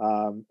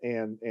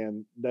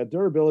 and the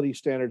durability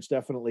standards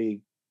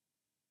definitely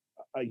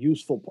a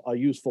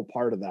useful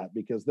part of that,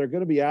 because they're going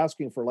to be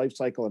asking for life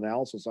cycle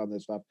analysis on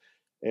this stuff,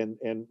 and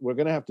we're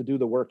going to have to do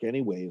the work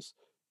anyways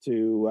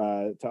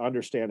to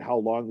understand how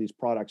long these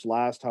products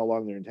last, how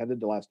long they're intended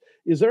to last.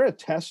 Is there a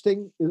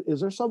testing? Is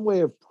there some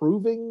way of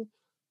proving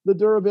the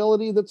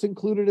durability that's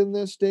included in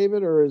this,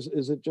 David, or is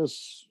it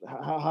just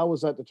how is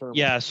that determined?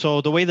 Yeah.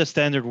 So the way the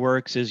standard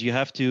works is you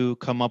have to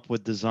come up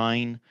with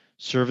design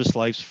service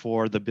lives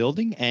for the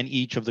building and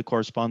each of the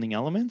corresponding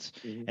elements,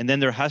 mm-hmm. and then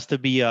there has to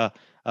be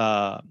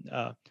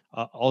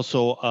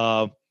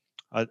also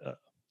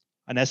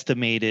an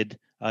estimated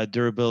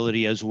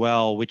durability as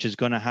well, which is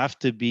going to have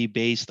to be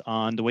based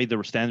on the way the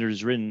standard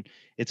is written.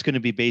 It's going to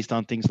be based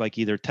on things like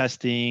either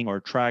testing or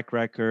track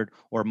record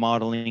or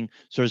modeling.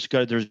 So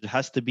there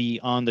has to be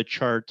on the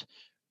chart,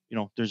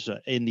 there's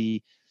in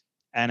the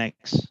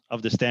annex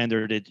of the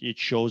standard, it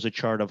shows a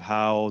chart of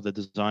how the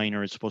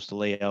designer is supposed to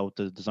lay out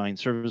the design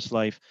service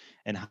life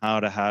and how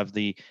to have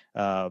the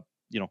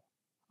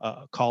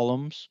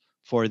columns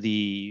for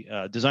the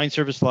design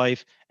service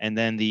life and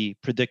then the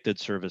predicted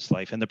service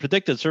life. And the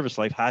predicted service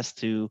life has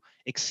to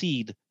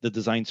exceed the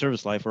design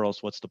service life, or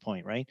else what's the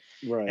point, right?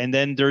 Right. And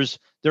then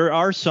there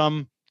are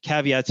some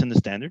caveats in the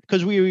standard,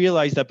 because we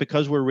realize that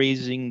because we're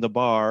raising the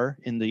bar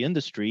in the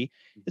industry,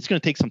 it's going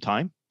to take some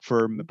time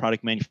for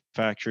product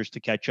manufacturers to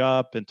catch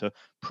up and to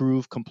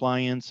prove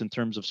compliance in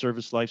terms of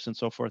service lives and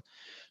so forth.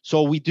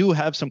 So we do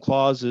have some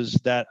clauses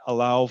that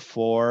allow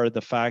for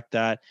the fact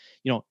that,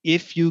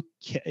 if you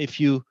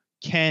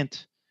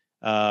can't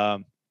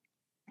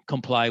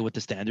comply with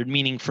the standard,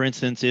 meaning, for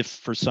instance, if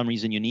for some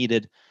reason you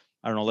needed,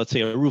 I don't know, let's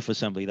say a roof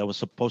assembly that was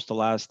supposed to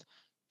last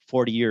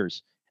 40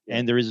 years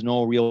and there is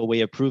no real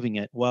way of proving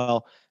it.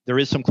 Well, there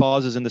is some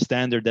clauses in the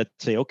standard that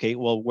say, okay,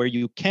 well, where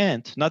you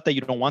can't, not that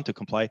you don't want to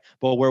comply,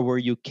 but where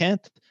you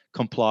can't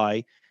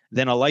comply,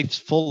 then a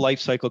full life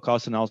cycle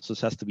cost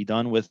analysis has to be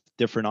done with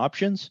different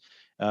options,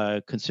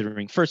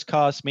 considering first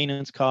costs,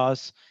 maintenance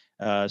costs,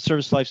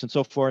 service lives, and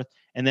so forth.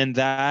 And then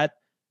that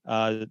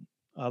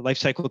life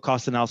cycle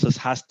cost analysis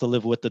has to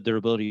live with the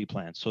durability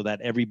plan so that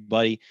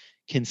everybody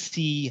can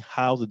see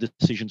how the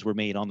decisions were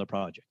made on the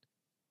project.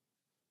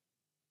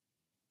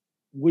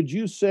 Would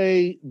you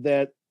say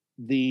that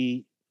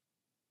the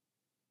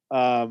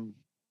well,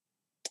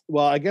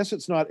 I guess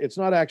it's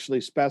not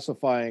actually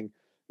specifying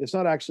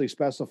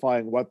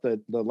what the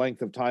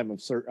length of time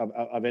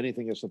of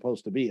anything is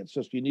supposed to be. It's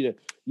just you need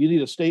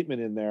a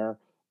statement in there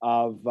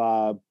of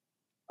how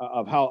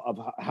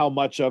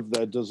much of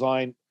the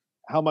design,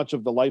 how much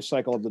of the life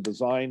cycle of the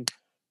design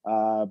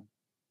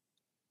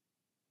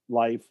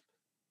life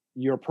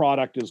your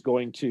product is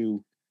going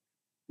to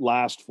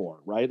last for,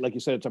 right? Like you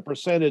said, it's a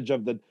percentage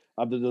of the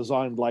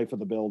design life of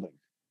the building.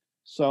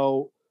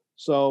 So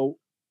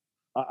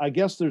I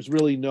guess there's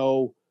really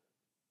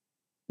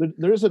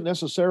there isn't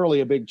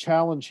necessarily a big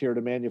challenge here to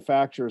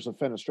manufacturers of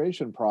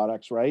fenestration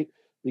products, right?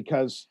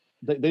 Because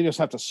they just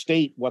have to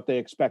state what they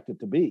expect it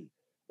to be.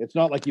 It's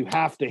not like you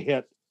have to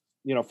hit,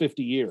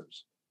 50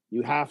 years.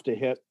 You have to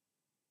hit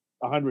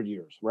 100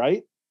 years,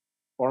 right?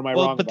 Or am I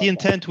wrong? But the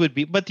intent would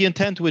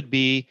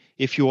be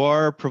if you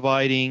are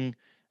providing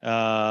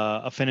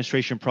a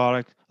fenestration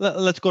product.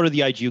 Let's go to the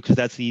IGU because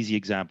that's the easy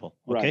example.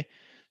 Okay. Right.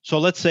 So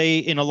let's say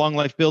in a long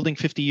life building,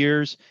 50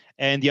 years,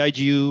 and the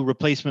IGU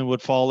replacement would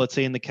fall, let's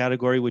say, in the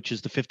category, which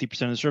is the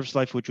 50% of the service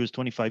life, which was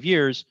 25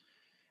 years.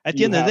 At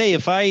the end of the day,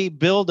 if I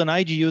build an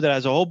IGU that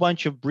has a whole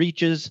bunch of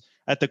breaches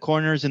at the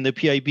corners in the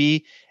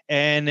PIB,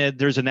 and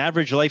there's an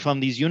average life on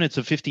these units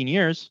of 15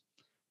 years,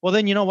 well,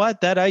 then you know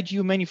what? That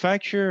IGU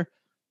manufacturer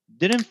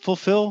didn't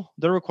fulfill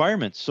the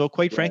requirements. So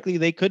quite frankly,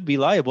 they could be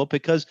liable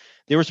because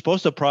they were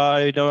supposed to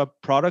provide a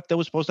product that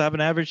was supposed to have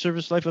an average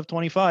service life of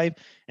 25,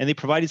 and they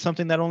provided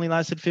something that only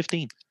lasted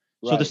 15.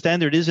 Right. So the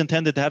standard is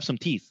intended to have some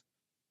teeth.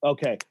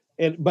 Okay.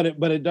 But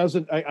it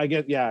doesn't, I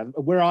get, yeah.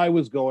 Where I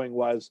was going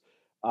was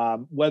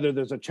whether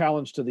there's a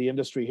challenge to the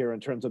industry here in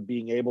terms of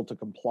being able to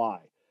comply.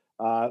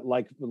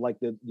 Like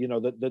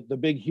the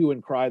big hue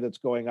and cry that's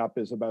going up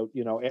is about,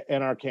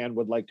 NRCan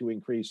would like to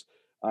increase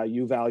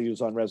U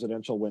values on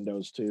residential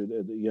windows to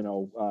a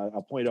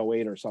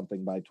 0.08 or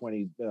something by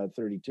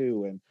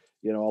 2032, and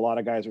a lot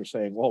of guys are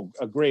saying, well,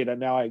 great, and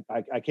now I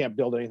can't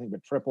build anything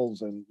but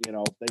triples, and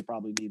they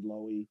probably need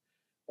low E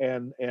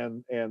and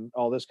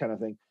all this kind of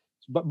thing,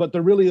 but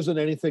there really isn't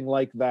anything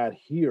like that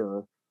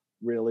here,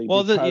 really.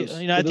 Well, at the end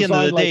of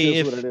the day,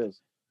 if what it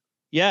is.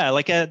 Yeah,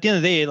 like at the end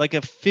of the day, like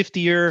a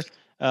 50-year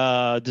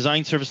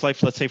design service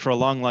life, let's say for a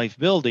long life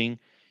building,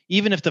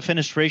 even if the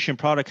fenestration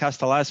product has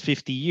to last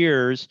 50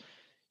 years,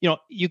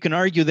 you can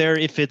argue there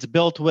if it's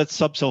built with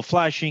subsill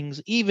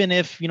flashings, even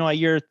if, at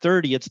year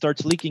 30, it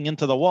starts leaking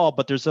into the wall,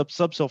 but there's a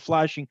subsill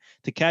flashing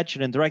to catch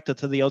it and direct it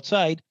to the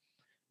outside,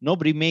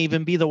 nobody may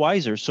even be the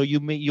wiser. So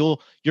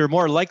you're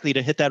more likely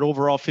to hit that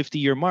overall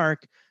 50-year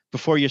mark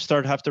before you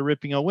start have to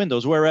ripping out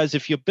windows. Whereas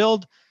if you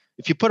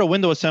put a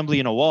window assembly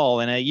in a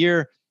wall and at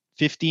year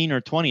 15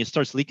 or 20, it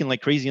starts leaking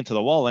like crazy into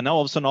the wall, and now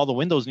all of a sudden all the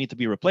windows need to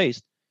be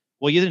replaced.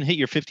 Well, you didn't hit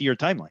your 50-year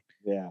timeline.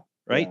 Yeah.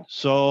 Right.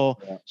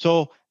 Yeah.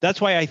 So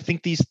that's why I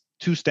think these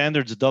two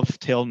standards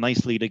dovetail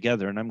nicely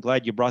together. And I'm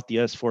glad you brought the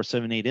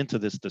S478 into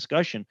this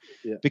discussion,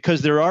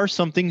 because there are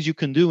some things you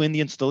can do in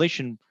the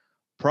installation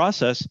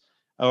process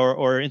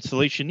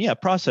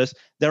process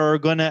that are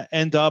going to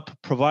end up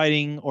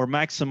providing or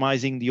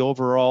maximizing the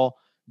overall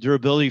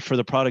durability for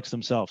the products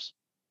themselves.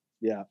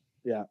 Yeah.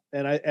 Yeah.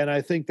 And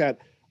I think that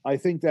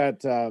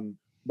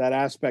that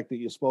aspect that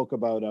you spoke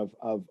about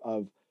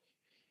of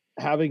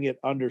having it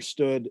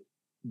understood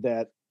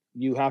that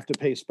you have to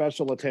pay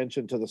special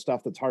attention to the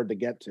stuff that's hard to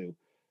get to.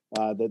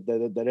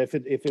 That if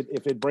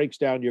it breaks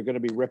down, you're going to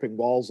be ripping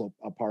walls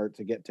apart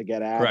to get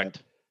at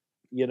Correct.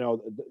 it.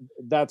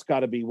 That's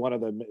got to be one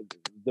of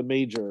the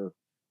major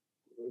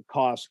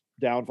cost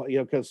downfall.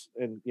 Because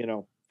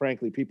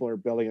frankly, people are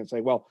building and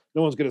say, well,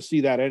 no one's going to see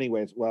that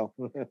anyways. Well,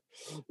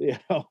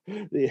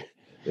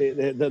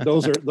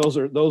 those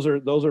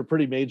are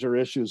pretty major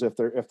issues if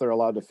they're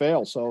allowed to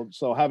fail. So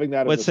having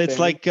that. Well, it's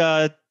like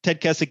Ted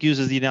Kessick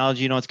uses the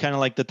analogy. It's kind of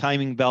like the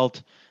timing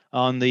belt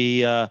on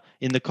the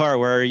in the car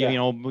where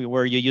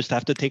where you used to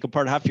have to take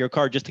apart half your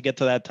car just to get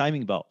to that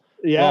timing belt.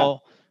 Yeah.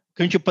 Well,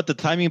 couldn't you put the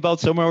timing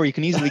belt somewhere where you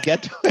can easily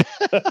get to it?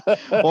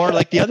 Or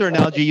like the other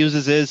analogy he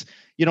uses is,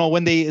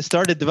 when they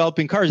started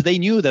developing cars, they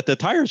knew that the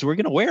tires were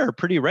going to wear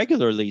pretty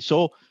regularly,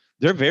 so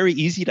they're very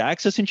easy to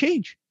access and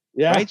change.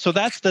 Yeah. Right. So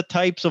that's the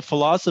types of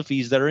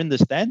philosophies that are in the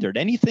standard.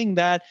 Anything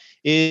that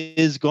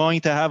is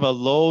going to have a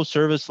low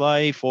service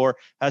life or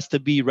has to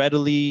be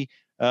replaced,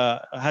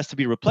 has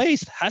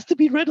to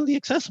be readily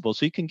accessible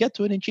so you can get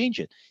to it and change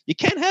it. You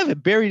can't have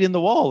it buried in the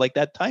wall like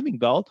that timing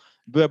belt,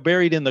 but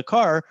buried in the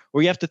car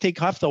where you have to take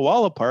half the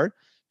wall apart,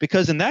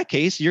 because in that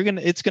case,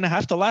 it's going to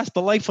have to last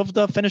the life of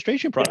the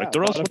fenestration product,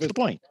 or else what's the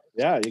point?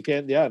 Yeah, you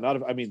can't. Yeah,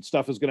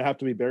 stuff is going to have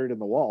to be buried in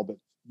the wall, but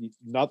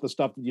not the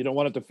stuff that you don't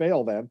want it to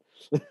fail. Then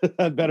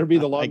that better be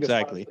the longest.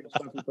 Exactly.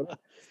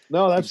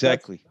 No, that's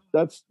exactly.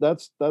 That's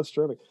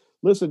terrific.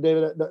 Listen,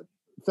 David,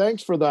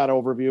 thanks for that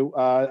overview.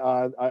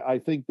 I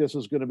think this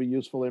is going to be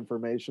useful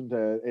information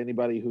to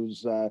anybody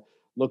who's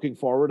looking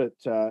forward at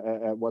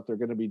what they're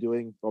going to be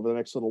doing over the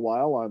next little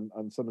while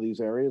on some of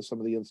these areas, some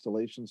of the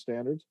installation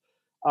standards.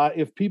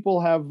 If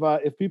people have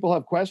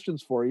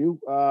questions for you,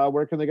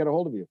 where can they get a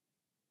hold of you?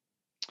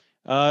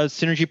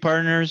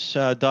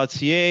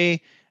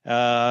 Synergypartners.ca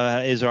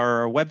is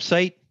our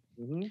website.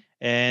 Mm-hmm.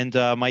 And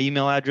my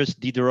email address,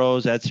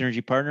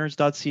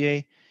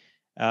 dderoze@synergypartners.ca.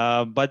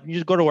 But you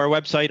just go to our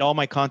website. All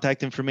my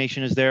contact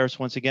information is there. So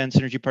once again,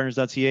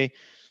 synergypartners.ca.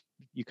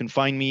 You can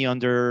find me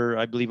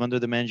under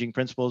the managing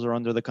principals or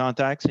under the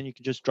contacts, and you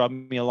can just drop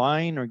me a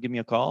line or give me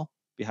a call.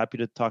 Be happy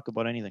to talk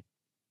about anything.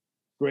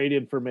 Great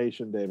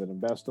information, David, and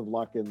best of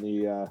luck in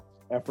the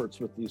efforts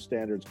with these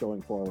standards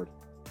going forward.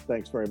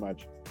 Thanks very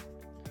much.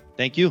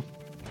 Thank you.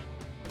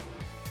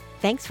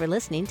 Thanks for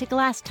listening to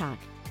Glass Talk.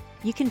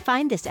 You can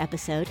find this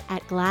episode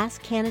at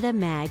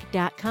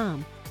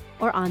glasscanadamag.com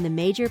or on the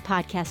major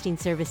podcasting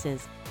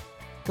services.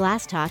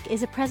 Glass Talk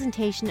is a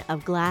presentation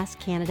of Glass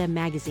Canada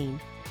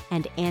Magazine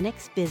and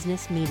Annex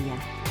Business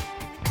Media.